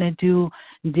bags, you're going to do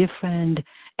different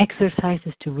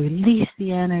exercises to release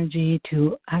the energy,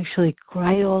 to actually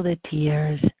cry all the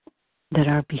tears that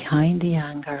are behind the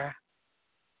anger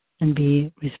and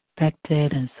be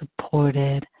respected and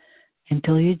supported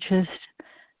until you just,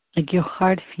 like your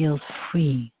heart feels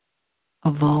free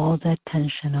of all that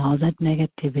tension, all that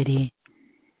negativity,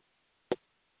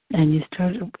 and you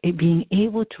start being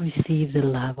able to receive the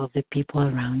love of the people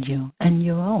around you and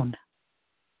your own.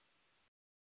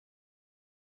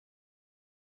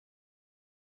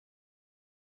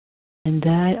 And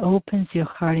that opens your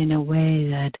heart in a way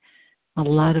that a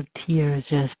lot of tears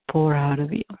just pour out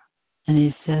of you. And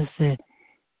it's just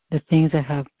the things that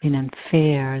have been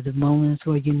unfair, the moments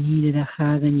where you needed a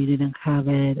hug and you didn't have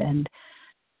it, and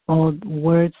all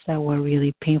words that were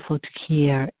really painful to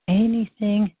hear.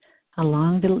 Anything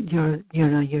along your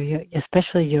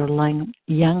especially your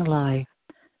young life,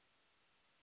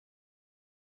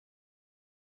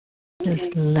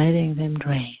 just letting them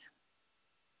drain.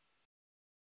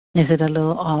 Is it a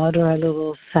little odd or a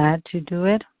little sad to do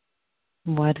it?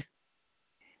 What?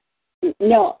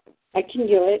 No, I can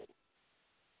do it.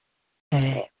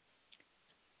 Okay.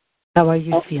 How are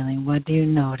you feeling? What do you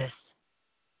notice?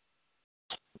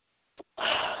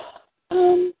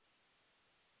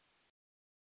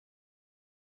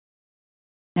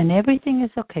 And everything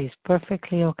is okay. It's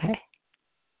perfectly okay.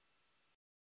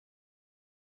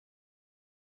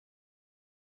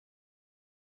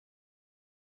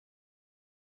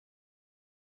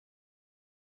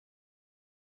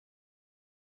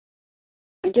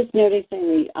 I'm just noticing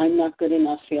the I'm not good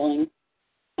enough feeling.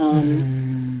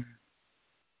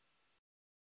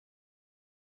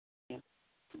 Yeah.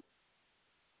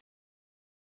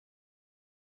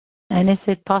 And is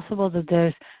it possible that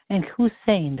there's, and who's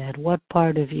saying that? What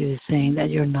part of you is saying that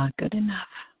you're not good enough?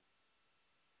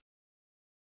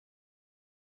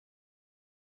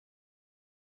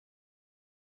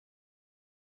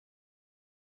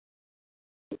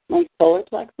 My solar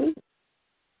plexus?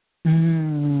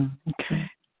 Okay.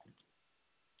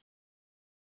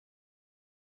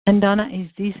 And Donna, is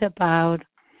this about,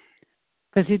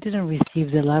 because you didn't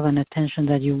receive the love and attention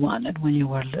that you wanted when you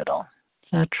were little. Is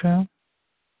that true?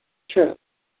 True.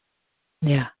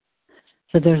 Yeah.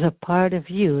 So there's a part of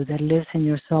you that lives in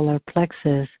your solar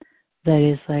plexus that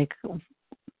is like,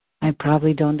 I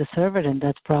probably don't deserve it, and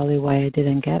that's probably why I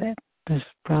didn't get it. There's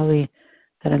probably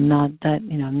that I'm not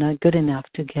I'm not good enough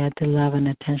to get the love and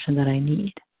attention that I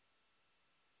need.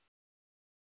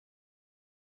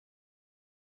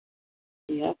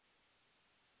 Yep.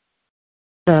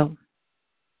 So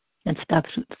let's stop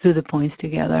through the points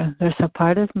together. There's a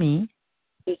part of me.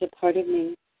 There's a part of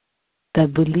me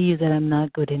that believes that I'm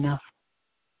not good enough.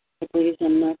 that believes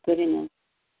I'm not good enough.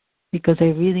 Because I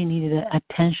really needed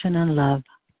attention and love.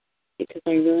 Because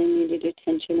I really needed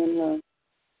attention and love.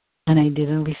 And I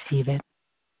didn't receive it.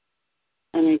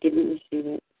 And I didn't receive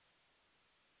it.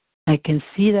 I can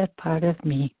see that part of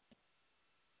me.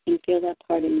 I can feel that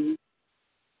part of me.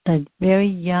 That very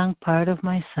young part of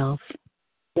myself.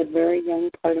 That very young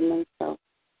part of myself.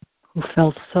 Who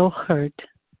felt so hurt.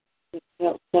 Who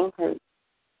felt so hurt.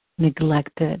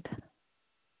 Neglected.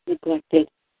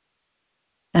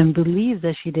 And believed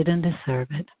that she didn't deserve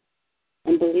it.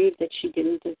 And believed that she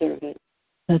didn't deserve it.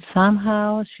 That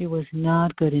somehow she was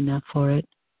not good enough for it.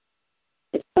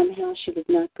 That somehow she was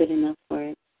not good enough for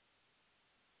it.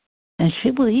 And she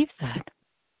believed that.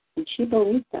 And she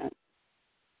believed that.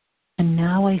 And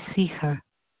now I see her.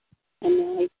 And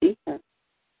now I see her.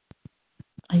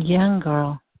 A young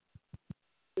girl.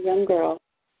 A young girl.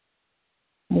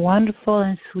 Wonderful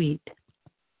and sweet.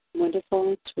 Wonderful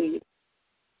and sweet.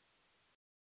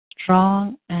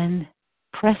 Strong and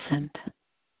present.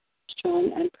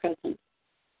 Strong and present.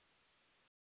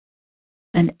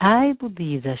 And I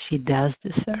believe that she does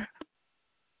deserve.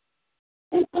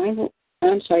 And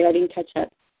I'm sorry, I didn't catch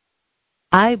that.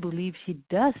 I believe she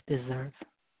does deserve.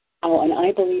 Oh, and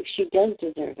I believe she does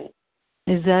deserve it.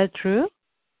 Is that true?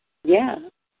 Yeah.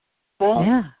 Well,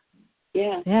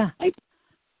 yeah. Yeah.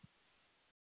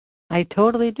 I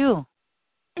totally do.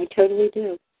 I totally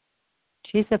do.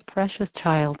 She's a precious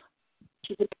child.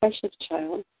 She's a precious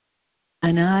child.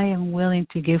 And I am willing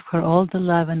to give her all the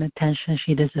love and attention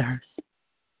she deserves.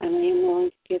 And I am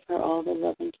willing to give her all the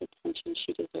love and attention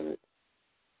she deserves.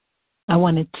 I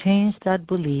want to change that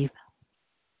belief.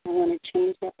 I want to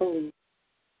change that belief.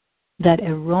 That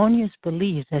erroneous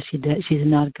belief that she's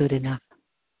not good enough.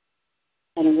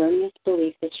 An erroneous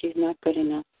belief that she's not good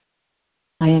enough.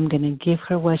 I am going to give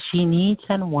her what she needs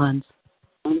and wants.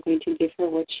 I'm going to give her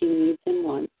what she needs and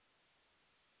wants.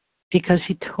 Because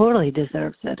she totally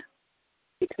deserves it.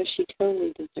 Because she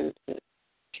totally deserves it.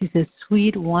 She's a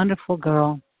sweet, wonderful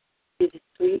girl. She's a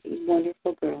sweet,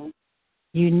 wonderful girl.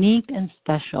 Unique and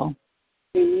special.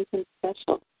 Unique and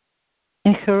special.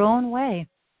 In her own way.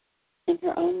 In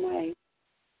her own way.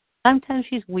 Sometimes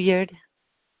she's weird.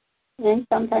 And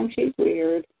sometimes she's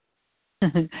weird.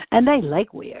 And I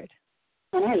like weird.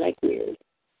 And I like weird.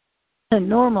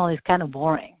 Normal is kind of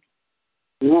boring.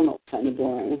 Normal's kind of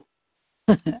boring.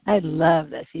 I love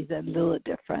that she's a little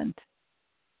different.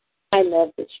 I love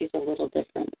that she's a little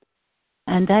different.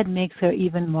 And that makes her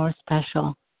even more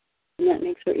special. And that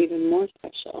makes her even more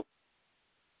special.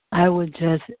 I would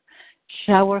just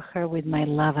shower her with my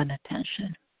love and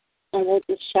attention. I will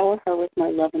just shower her with my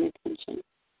love and attention.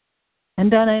 And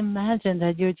then I imagine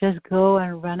that you just go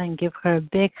and run and give her a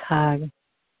big hug.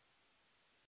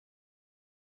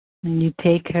 And you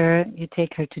take her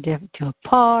to a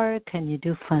park, and you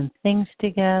do fun things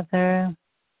together.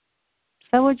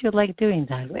 How would you like doing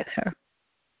that with her?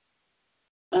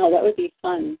 Oh, that would be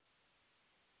fun.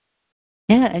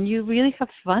 Yeah, and you really have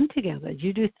fun together.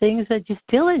 You do things that you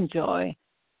still enjoy.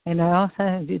 You know,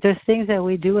 there's things that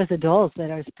we do as adults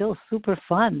that are still super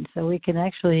fun. So we can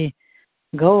actually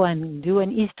go and do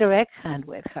an Easter egg hunt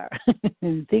with her.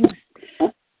 Things,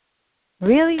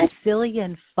 really silly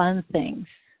and fun things.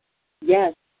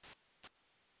 Yes.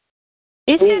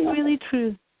 Is it really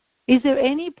true? Is there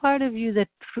any part of you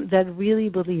that really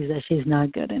believes that she's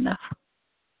not good enough?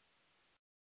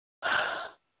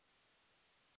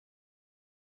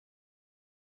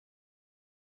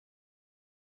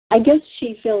 I guess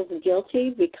she feels guilty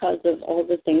because of all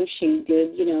the things she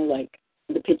did, like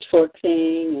the pitchfork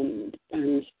thing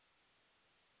and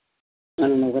I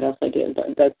don't know what else I did, but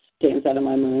that stands out of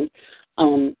my mind,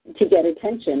 to get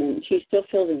attention, and she still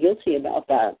feels guilty about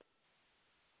that.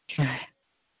 Okay.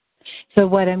 So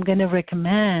what I'm going to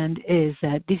recommend is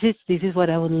that this is what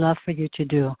I would love for you to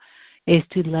do, is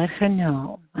to let her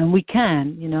know, and we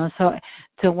can,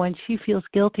 so when she feels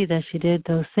guilty that she did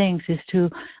those things, is to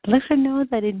let her know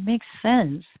that it makes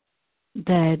sense,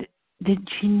 that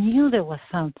she knew there was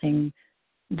something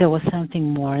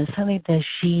more, and something that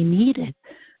she needed,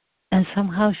 and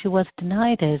somehow she was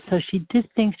denied it. So she did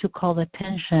things to call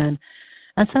attention,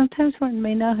 And sometimes it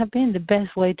may not have been the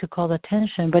best way to call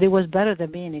attention, but it was better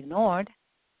than being ignored.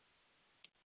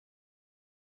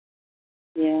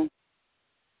 Yeah.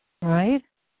 Right?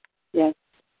 Yes.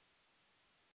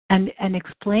 And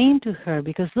explain to her,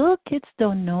 because little kids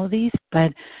don't know these,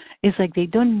 but it's like they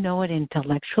don't know it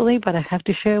intellectually, but I have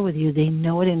to share with you, they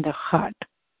know it in their heart.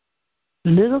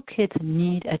 Little kids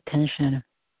need attention,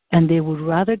 and they would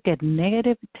rather get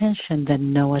negative attention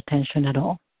than no attention at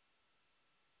all.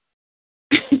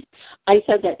 I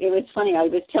said that. It was funny. I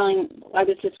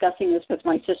was discussing this with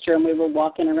my sister, and we were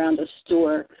walking around the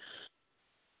store,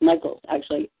 Michael's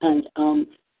actually, and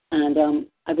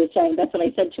I was saying, that's what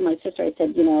I said to my sister. I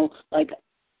said, like,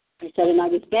 I said, and I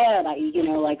was bad.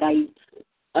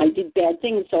 I did bad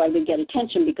things so I would get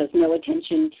attention, because no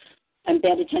attention and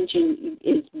bad attention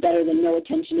is better than no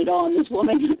attention at all. And this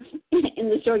woman in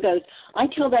the store goes, I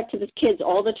tell that to the kids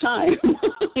all the time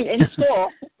in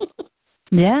school.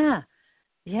 Yeah,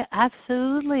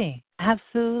 absolutely.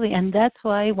 Absolutely. And that's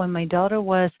why when my daughter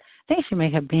was, I think she may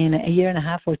have been a year and a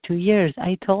half or 2 years,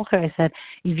 I told her, I said,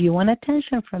 if you want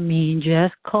attention from me,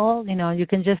 just call, you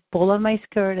can just pull on my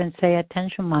skirt and say,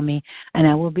 attention, mommy, and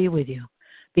I will be with you.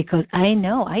 Because I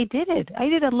know I did it. I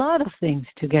did a lot of things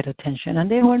to get attention, and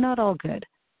they were not all good.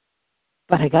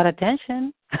 But I got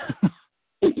attention.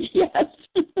 Yes.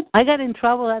 I got in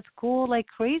trouble at school like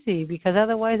crazy, because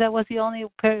otherwise that was the only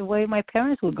way my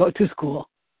parents would go to school.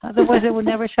 Otherwise, they would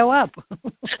never show up.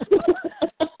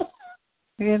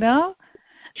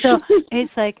 So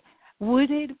it's like, would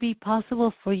it be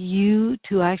possible for you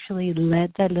to actually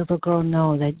let that little girl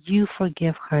know that you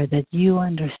forgive her, that you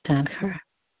understand her,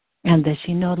 and that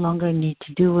she no longer needs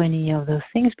to do any of those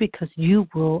things, because you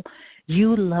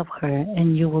love her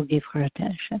and you will give her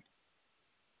attention?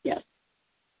 Yes.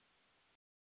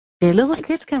 The little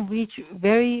kids can reach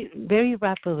very, very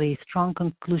rapidly strong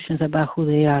conclusions about who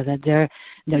they are, that they're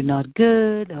not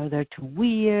good, or they're too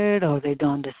weird, or they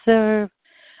don't deserve.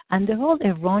 And they're all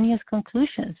erroneous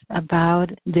conclusions about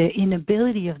the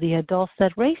inability of the adults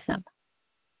that raise them.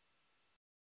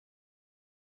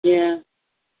 Yeah.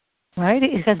 Right?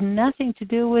 It has nothing to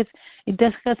do with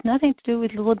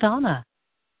little Donna.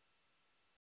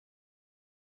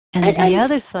 And the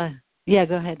other side. Yeah,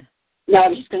 go ahead. No, I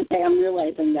was just going to say I'm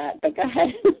realizing that, but go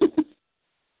ahead.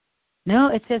 No,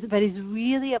 it says, but it's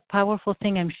really a powerful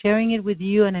thing. I'm sharing it with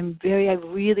you, and I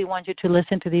really want you to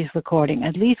listen to this recording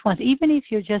at least once, even if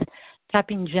you're just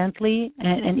tapping gently,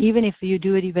 and even if you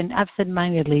do it even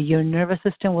absent-mindedly, your nervous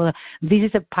system will. This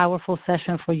is a powerful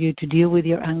session for you to deal with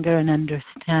your anger and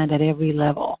understand at every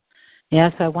level.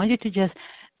 Yeah, so I want you to just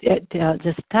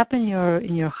tap in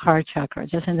your heart chakra,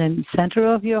 just in the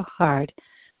center of your heart,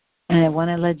 and I want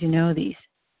to let you know these.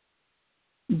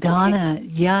 Donna,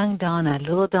 young Donna,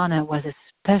 little Donna was a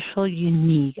special,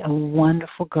 unique, a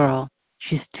wonderful girl.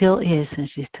 She still is, and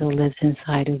she still lives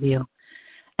inside of you.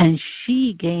 And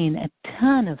she gained a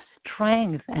ton of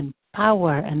strength and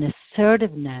power and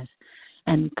assertiveness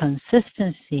and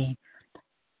consistency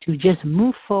to just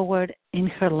move forward in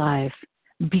her life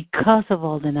because of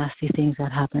all the nasty things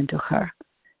that happened to her.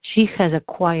 She has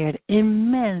acquired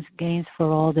immense gains for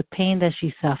all the pain that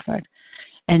she suffered.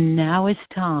 And now it's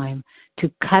time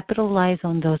to capitalize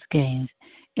on those gains,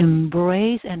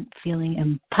 embrace and feeling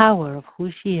empowered of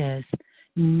who she is,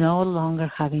 no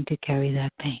longer having to carry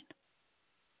that pain.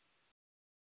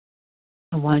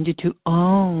 I want you to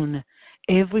own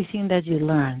everything that you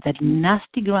learned. That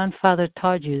nasty grandfather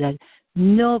taught you that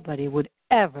nobody would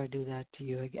ever do that to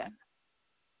you again.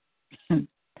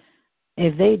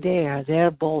 If they dare,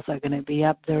 their balls are going to be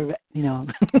up there,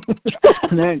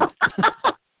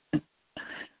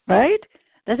 right?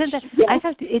 Doesn't that? Yeah. I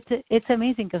have to. It's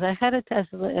amazing, because I had it as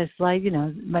like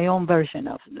my own version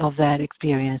of that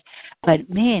experience. But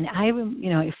man,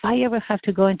 if I ever have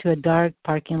to go into a dark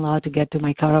parking lot to get to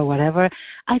my car or whatever,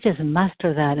 I just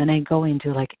master that, and I go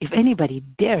into, like, if anybody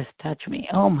dares touch me,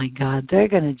 oh my God, they're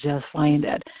gonna just find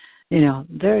that,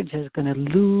 they're just gonna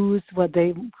lose what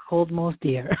they hold most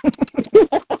dear.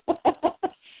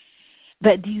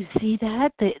 But do you see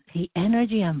that the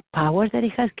energy and power that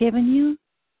it has given you?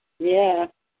 Yeah.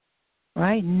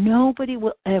 Right? Nobody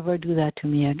will ever do that to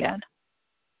me again.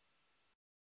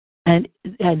 And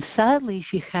sadly,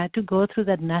 she had to go through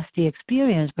that nasty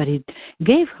experience, but it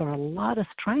gave her a lot of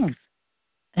strength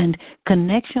and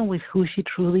connection with who she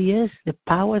truly is, the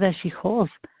power that she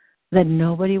holds, that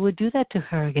nobody would do that to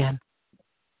her again.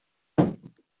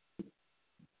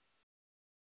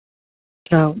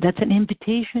 So that's an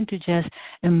invitation to just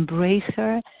embrace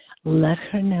her, let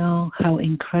her know how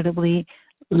incredibly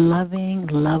loving,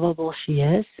 lovable she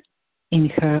is in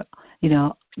her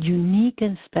unique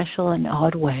and special and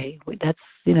odd way. That's,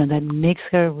 that makes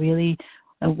her really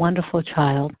a wonderful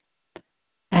child.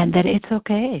 And that it's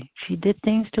okay. She did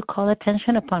things to call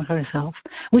attention upon herself,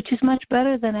 which is much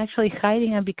better than actually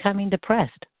hiding and becoming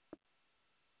depressed.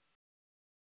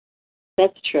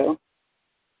 That's true.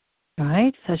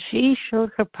 Right? So she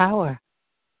showed her power.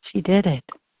 She did it.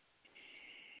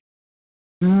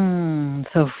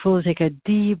 So full, take a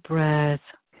deep breath.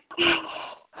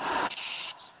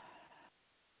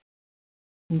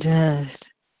 Just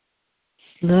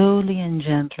slowly and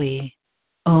gently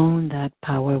own that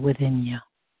power within you.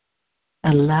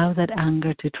 Allow that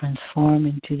anger to transform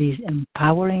into this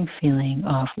empowering feeling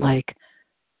of like,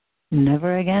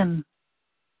 never again.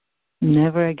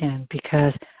 Never again.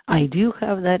 Because I do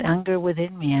have that anger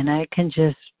within me and I can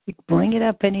just bring it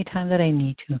up anytime that I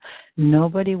need to.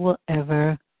 Nobody will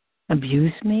ever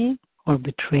abuse me or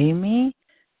betray me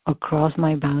or cross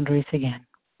my boundaries again.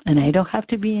 And I don't have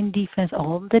to be in defense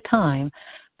all the time,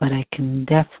 but I can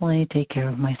definitely take care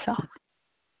of myself.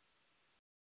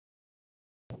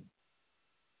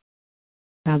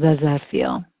 How does that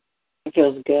feel? It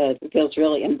feels good. It feels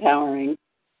really empowering.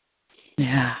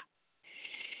 Yeah.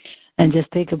 And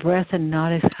just take a breath and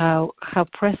notice how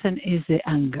present is the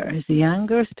anger. Is the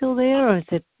anger still there, or is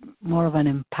it more of an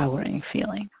empowering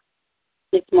feeling?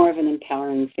 It's more of an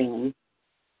empowering feeling.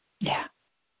 Yeah.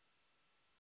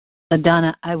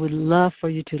 Donna, I would love for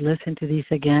you to listen to these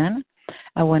again.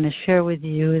 I want to share with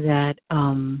you that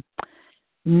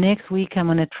next week I'm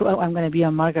going to be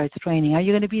on Margaret's training. Are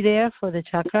you going to be there for the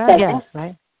chakra? Yes,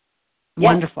 right?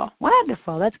 Yes.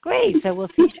 Wonderful. That's great. So we'll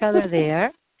see each other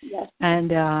there. Yes.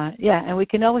 And and we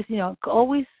can always,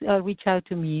 reach out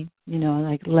to me,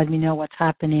 like let me know what's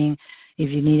happening if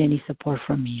you need any support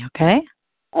from me, okay?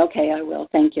 Okay, I will.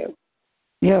 Thank you.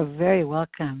 You're very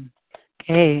welcome.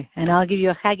 Okay, and I'll give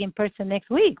you a hug in person next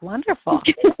week. Wonderful.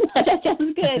 That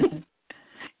sounds good.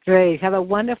 Great. Have a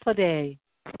wonderful day.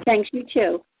 Thanks, you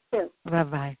too.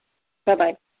 Bye-bye.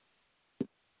 Bye-bye.